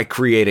 By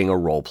creating a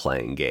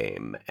role-playing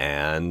game.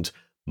 And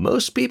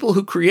most people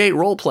who create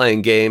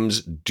role-playing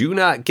games do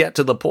not get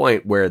to the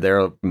point where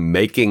they're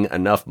making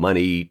enough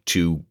money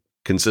to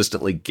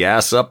consistently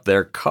gas up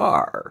their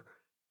car.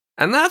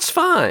 And that's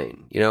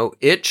fine. You know,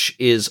 Itch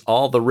is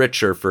all the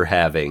richer for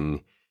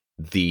having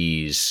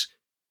these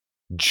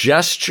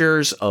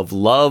gestures of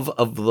love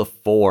of the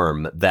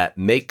form that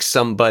make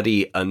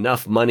somebody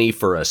enough money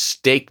for a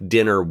steak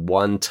dinner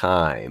one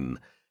time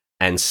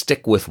and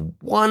stick with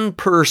one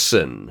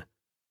person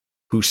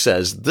who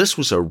says this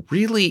was a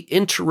really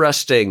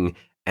interesting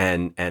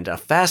and a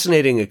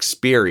fascinating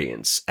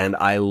experience, and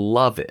I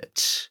love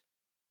it.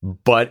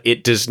 But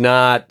it does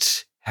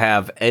not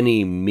have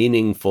any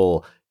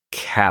meaningful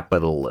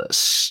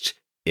capitalist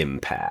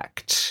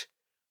impact.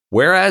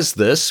 Whereas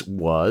this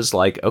was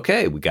like,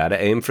 okay, we got to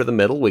aim for the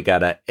middle. We got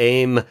to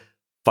aim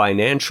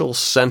financial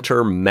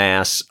center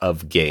mass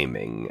of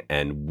gaming,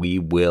 and we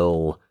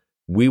will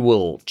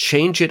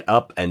change it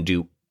up and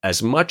do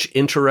as much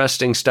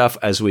interesting stuff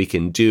as we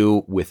can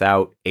do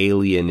without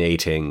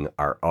alienating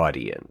our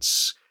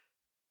audience.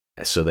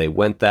 So they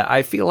went that,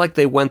 I feel like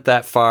they went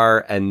that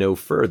far and no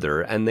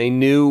further, and they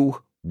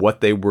knew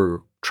what they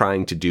were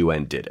trying to do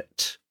and did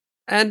it.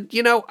 And,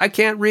 you know, I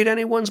can't read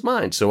anyone's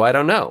mind, so I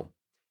don't know.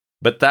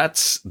 But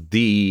that's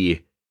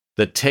the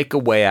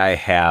takeaway I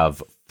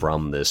have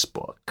from this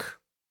book.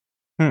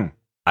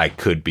 I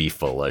could be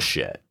full of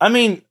shit. I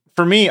mean,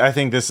 for me, I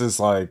think this is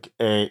like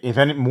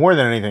more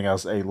than anything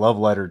else, a love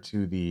letter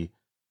to the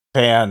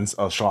fans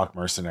of Schlock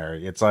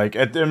Mercenary. It's like,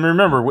 and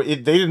remember, they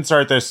didn't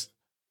start this,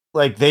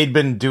 like, they'd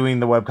been doing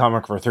the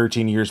webcomic for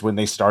 13 years when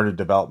they started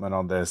development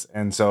on this.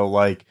 And so,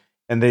 like,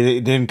 and they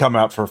didn't come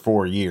out for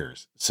 4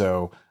 years.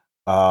 So,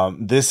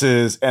 this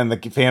is, and the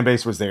fan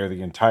base was there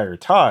the entire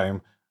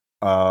time,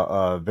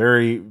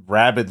 very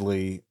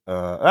rabidly,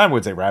 I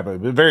would say rabidly,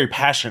 but very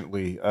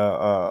passionately,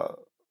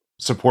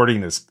 supporting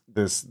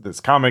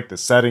this comic,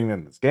 this setting,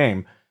 and this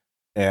game.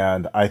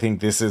 And I think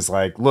this is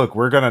like, look,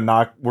 we're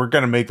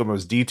gonna make the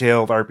most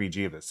detailed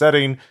RPG of the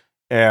setting,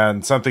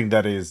 and something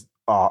that is,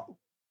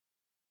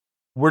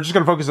 we're just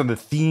gonna focus on the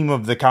theme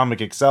of the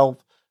comic itself,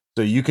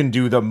 so you can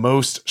do the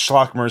most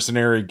Schlock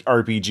Mercenary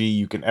RPG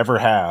you can ever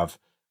have,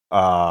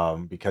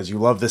 because you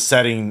love the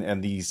setting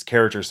and these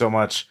characters so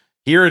much.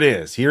 Here it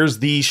is. Here's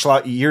the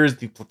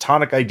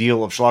platonic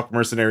ideal of Schlock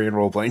Mercenary in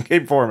role playing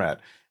game format.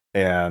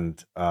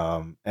 And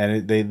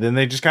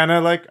they just kind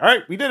of like, all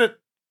right, we did it.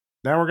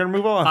 Now we're gonna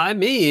move on. I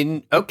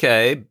mean,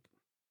 okay,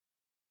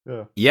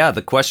 yeah.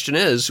 The question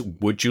is,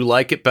 would you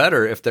like it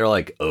better if they're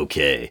like,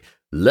 okay,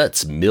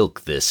 let's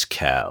milk this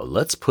cow.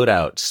 Let's put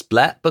out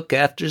splat book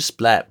after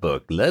splat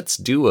book. Let's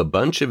do a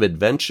bunch of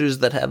adventures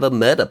that have a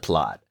meta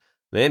plot.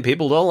 Man,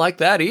 people don't like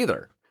that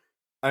either.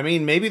 I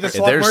mean, maybe the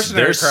Schlock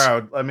Mercenary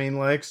crowd. I mean,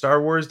 like,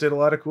 Star Wars did a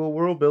lot of cool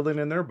world building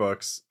in their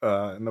books,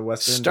 in the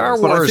West End. Star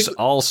Wars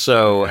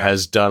also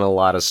has done a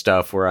lot of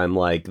stuff where I'm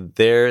like,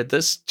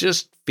 this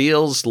just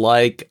feels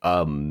like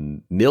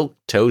milk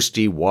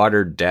toasty,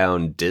 watered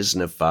down,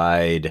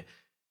 Disneyfied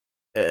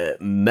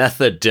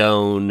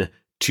methadone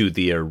to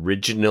the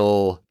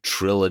original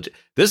trilogy.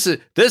 This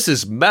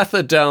is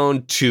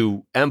methadone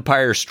to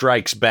Empire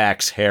Strikes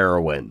Back's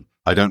heroin.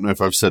 I don't know if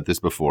I've said this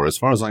before. As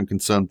far as I'm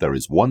concerned, there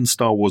is one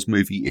Star Wars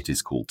movie. It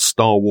is called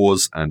Star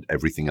Wars, and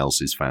everything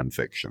else is fan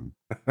fiction.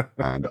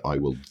 And I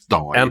will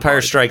die.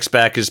 Empire Strikes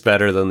Back is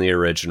better than the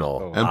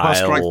original. Empire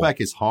Strikes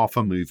Back is half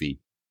a movie.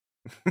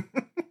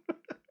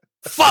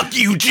 Fuck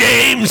you,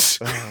 James!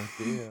 Oh,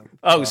 damn.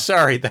 Oh,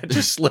 sorry, that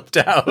just slipped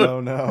out.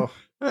 Oh, no.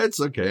 It's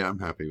okay. I'm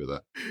happy with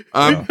that.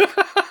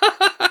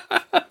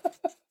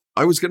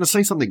 I was going to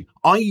say something.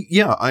 I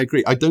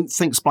agree. I don't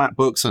think splat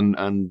books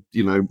and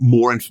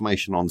more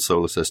information on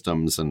solar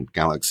systems and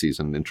galaxies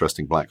and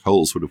interesting black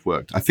holes would have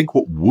worked. I think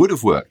what would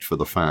have worked for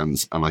the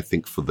fans, and I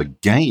think for the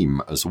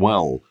game as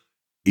well,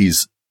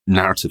 is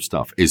narrative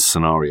stuff, is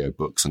scenario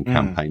books and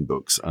campaign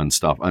books and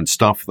stuff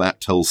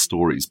that tells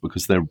stories,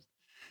 because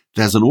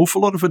there's an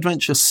awful lot of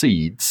adventure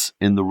seeds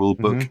in the rule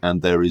book,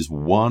 and there is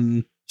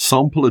one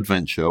sample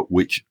adventure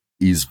which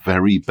is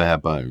very bare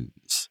bones.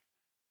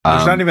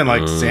 There's not even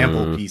like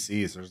sample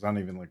PCs. There's not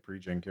even like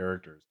pre-gen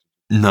characters.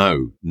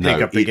 No.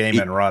 Pick up the game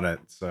and run it.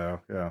 So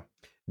yeah.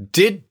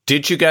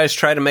 Did you guys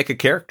try to make a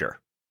character?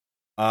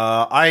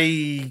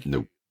 I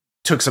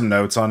took some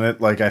notes on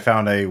it. Like I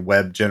found a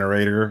web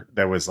generator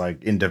that was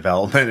like in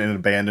development and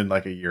abandoned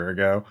like a year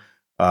ago.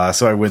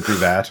 So I went through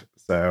that.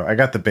 So I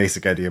got the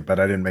basic idea, but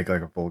I didn't make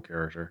like a full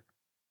character.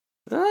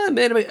 I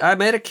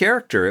made a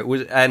character. It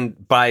was,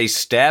 and by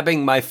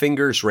stabbing my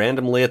fingers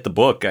randomly at the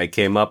book, I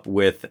came up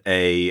with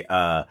a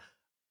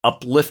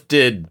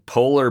uplifted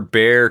polar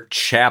bear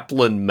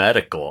chaplain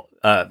medical,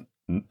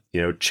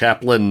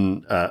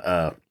 chaplain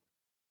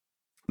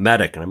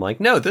medic. And I'm like,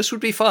 no, this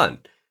would be fun.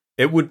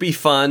 It would be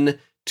fun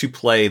to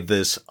play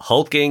this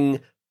hulking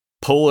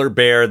polar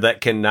bear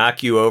that can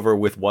knock you over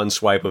with one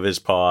swipe of his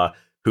paw,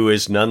 who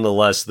is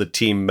nonetheless the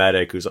team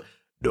medic who's like,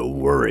 don't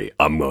worry,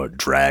 I'm going to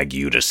drag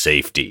you to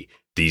safety.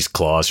 These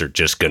claws are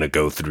just going to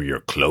go through your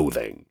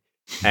clothing.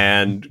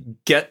 And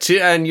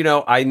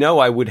I know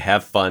I would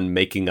have fun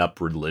making up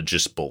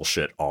religious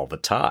bullshit all the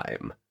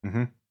time.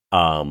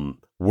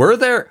 Were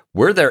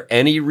there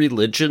any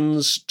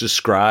religions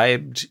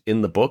described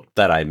in the book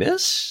that I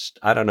missed?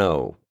 I don't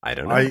know.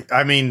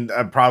 I mean,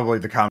 probably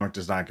the comic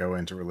does not go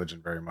into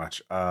religion very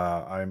much.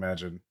 I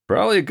imagine.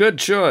 Probably a good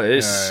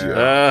choice.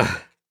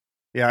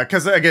 Yeah,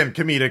 because again,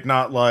 comedic,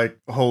 not like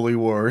Holy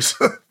Wars,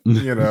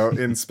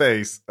 in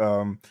space.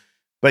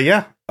 But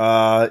yeah,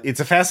 it's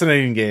a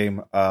fascinating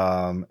game,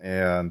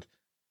 and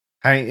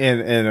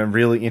a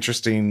really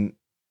interesting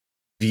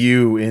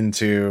view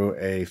into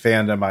a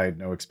fandom I had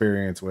no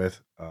experience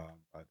with.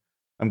 But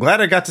I'm glad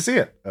I got to see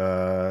it.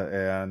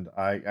 And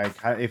I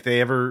if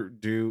they ever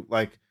do,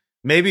 like,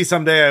 maybe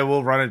someday I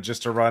will run it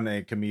just to run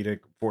a comedic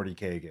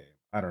 40K game.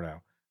 I don't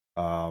know.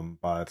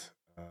 But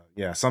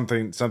yeah,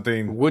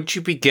 something. Would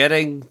you be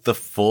getting the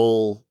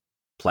full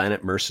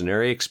Planet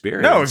Mercenary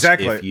experience? No,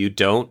 exactly. If you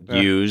don't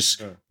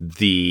use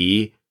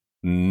the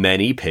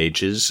many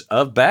pages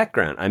of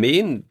background. I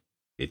mean,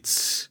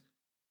 it's.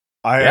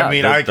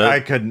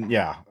 I couldn't.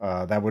 Yeah,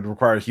 that would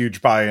require a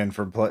huge buy-in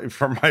from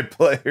my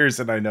players,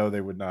 and I know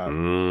they would not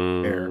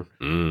care.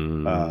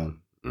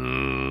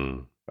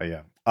 But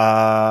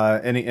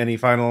yeah. Any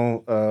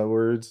final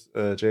words,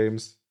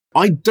 James?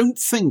 I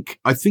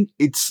think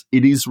it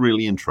is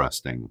really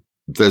interesting.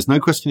 There's no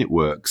question it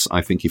works.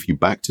 I think if you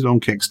backed it on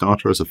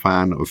Kickstarter as a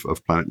fan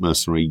of Planet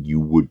Mercenary, you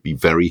would be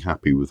very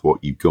happy with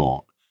what you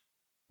got.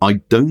 I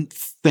don't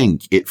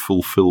think it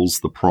fulfills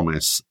the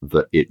promise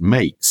that it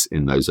makes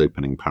in those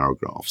opening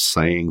paragraphs,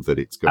 saying that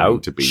it's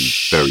going to be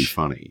very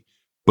funny.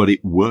 But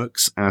it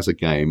works as a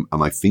game,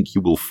 and I think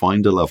you will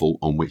find a level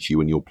on which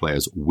you and your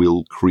players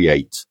will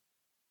create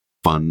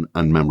fun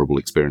and memorable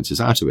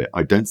experiences out of it.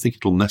 I don't think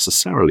it'll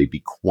necessarily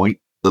be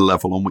quite the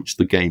level on which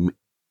the game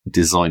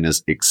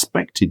designers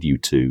expected you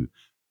to,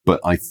 but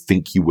I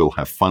think you will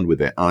have fun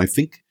with it. And I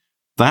think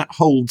that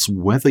holds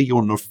whether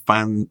you're a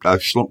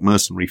Schlock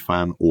Mercenary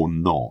fan or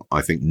not.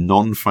 I think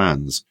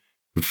non-fans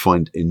would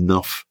find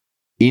enough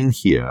in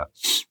here.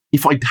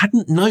 If I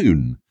hadn't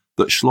known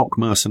that Schlock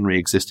Mercenary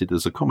existed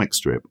as a comic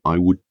strip, I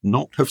would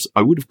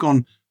have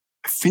gone,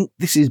 I think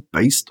this is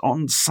based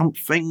on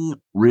something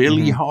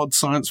really hard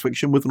science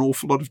fiction with an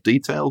awful lot of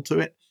detail to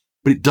it.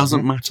 But it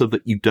doesn't matter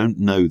that you don't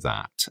know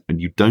that, and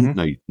you don't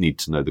need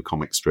to know the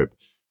comic strip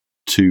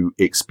to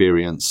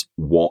experience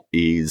what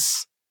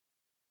is,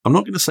 I'm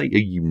not going to say a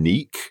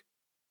unique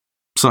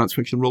science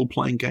fiction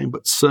role-playing game,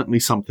 but certainly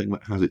something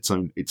that has its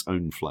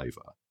own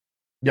flavor.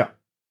 Yeah,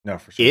 no,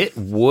 for sure. It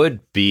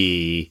would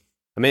be,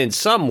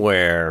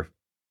 somewhere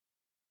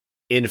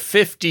in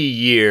 50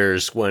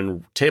 years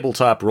when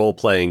tabletop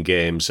role-playing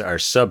games are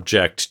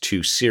subject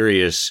to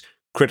serious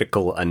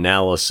critical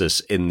analysis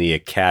in the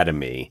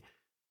academy,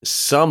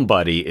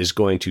 somebody is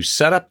going to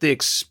set up the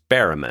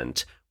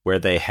experiment where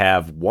they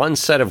have one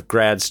set of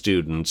grad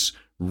students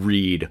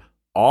read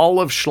all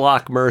of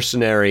Schlock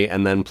Mercenary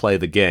and then play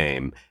the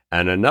game,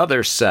 and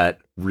another set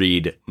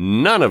read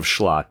none of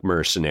Schlock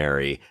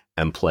Mercenary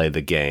and play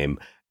the game,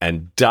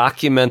 and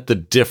document the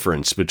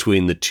difference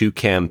between the two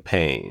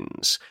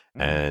campaigns.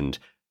 And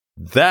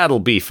That'll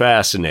be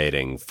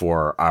fascinating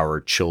for our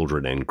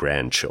children and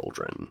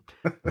grandchildren.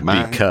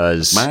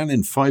 Because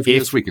in 5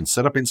 years we can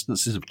set up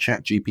instances of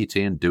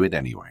ChatGPT and do it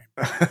anyway.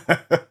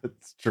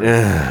 It's true.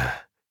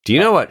 Do you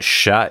know what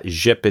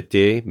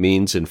ChatGPT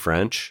means in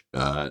French?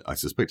 I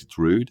suspect it's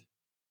rude.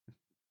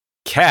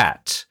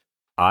 Cat,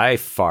 I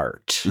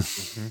fart.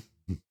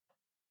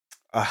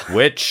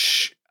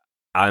 Which,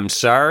 I'm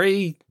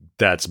sorry,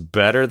 that's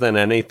better than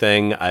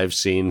anything I've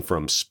seen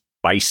from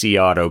Spicy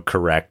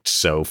Autocorrect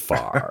so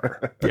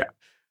far. Yeah.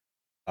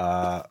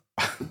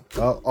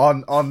 Well,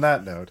 on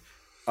that note,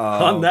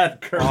 on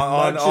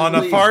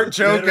a fart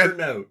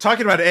joke,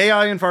 talking about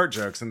AI and fart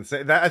jokes, and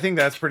I think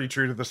that's pretty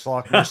true to the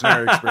Schlock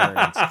Mercenary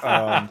experience.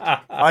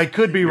 I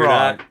could be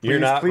wrong. You're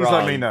not please wrong.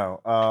 let me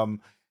know.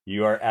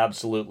 You are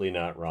absolutely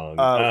not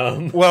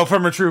wrong. Well,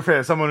 from a true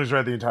fan, someone who's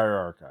read the entire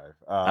archive.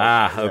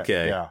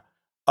 Okay. Yeah.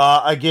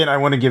 Again, I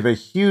want to give a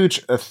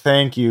huge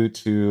thank you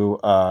to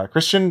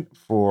Christian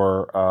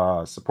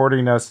for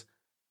supporting us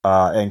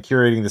and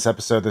curating this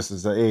episode. This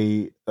is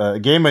a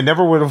game I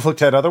never would have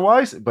looked at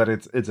otherwise, but I'm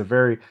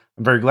very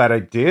glad I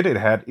did. It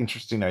had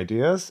interesting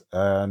ideas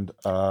and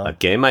a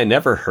game I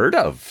never heard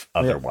of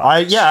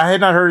otherwise. I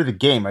had not heard of the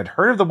game. I'd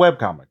heard of the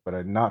webcomic, but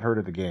I'd not heard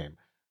of the game.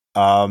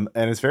 And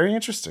it's very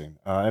interesting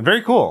and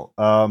very cool.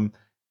 So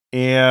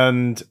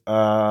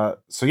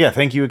yeah,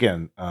 thank you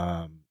again.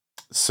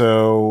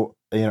 So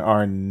in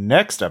our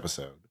next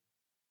episode,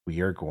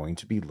 we are going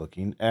to be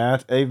looking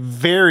at a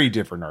very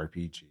different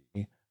RPG,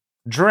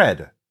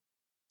 Dread.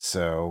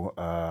 So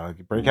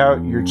break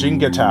out your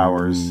Jenga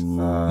towers.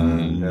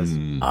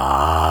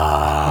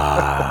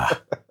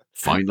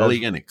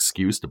 Finally, an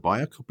excuse to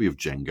buy a copy of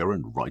Jenga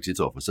and write it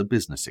off as a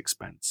business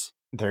expense.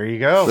 There you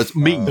go. That's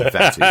me,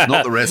 that is.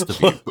 Not the rest of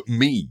you, but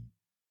me.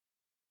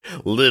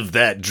 Live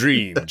that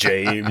dream,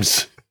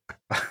 James.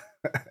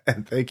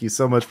 And thank you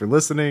so much for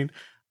listening.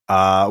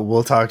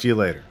 We'll talk to you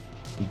later.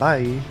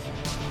 Bye.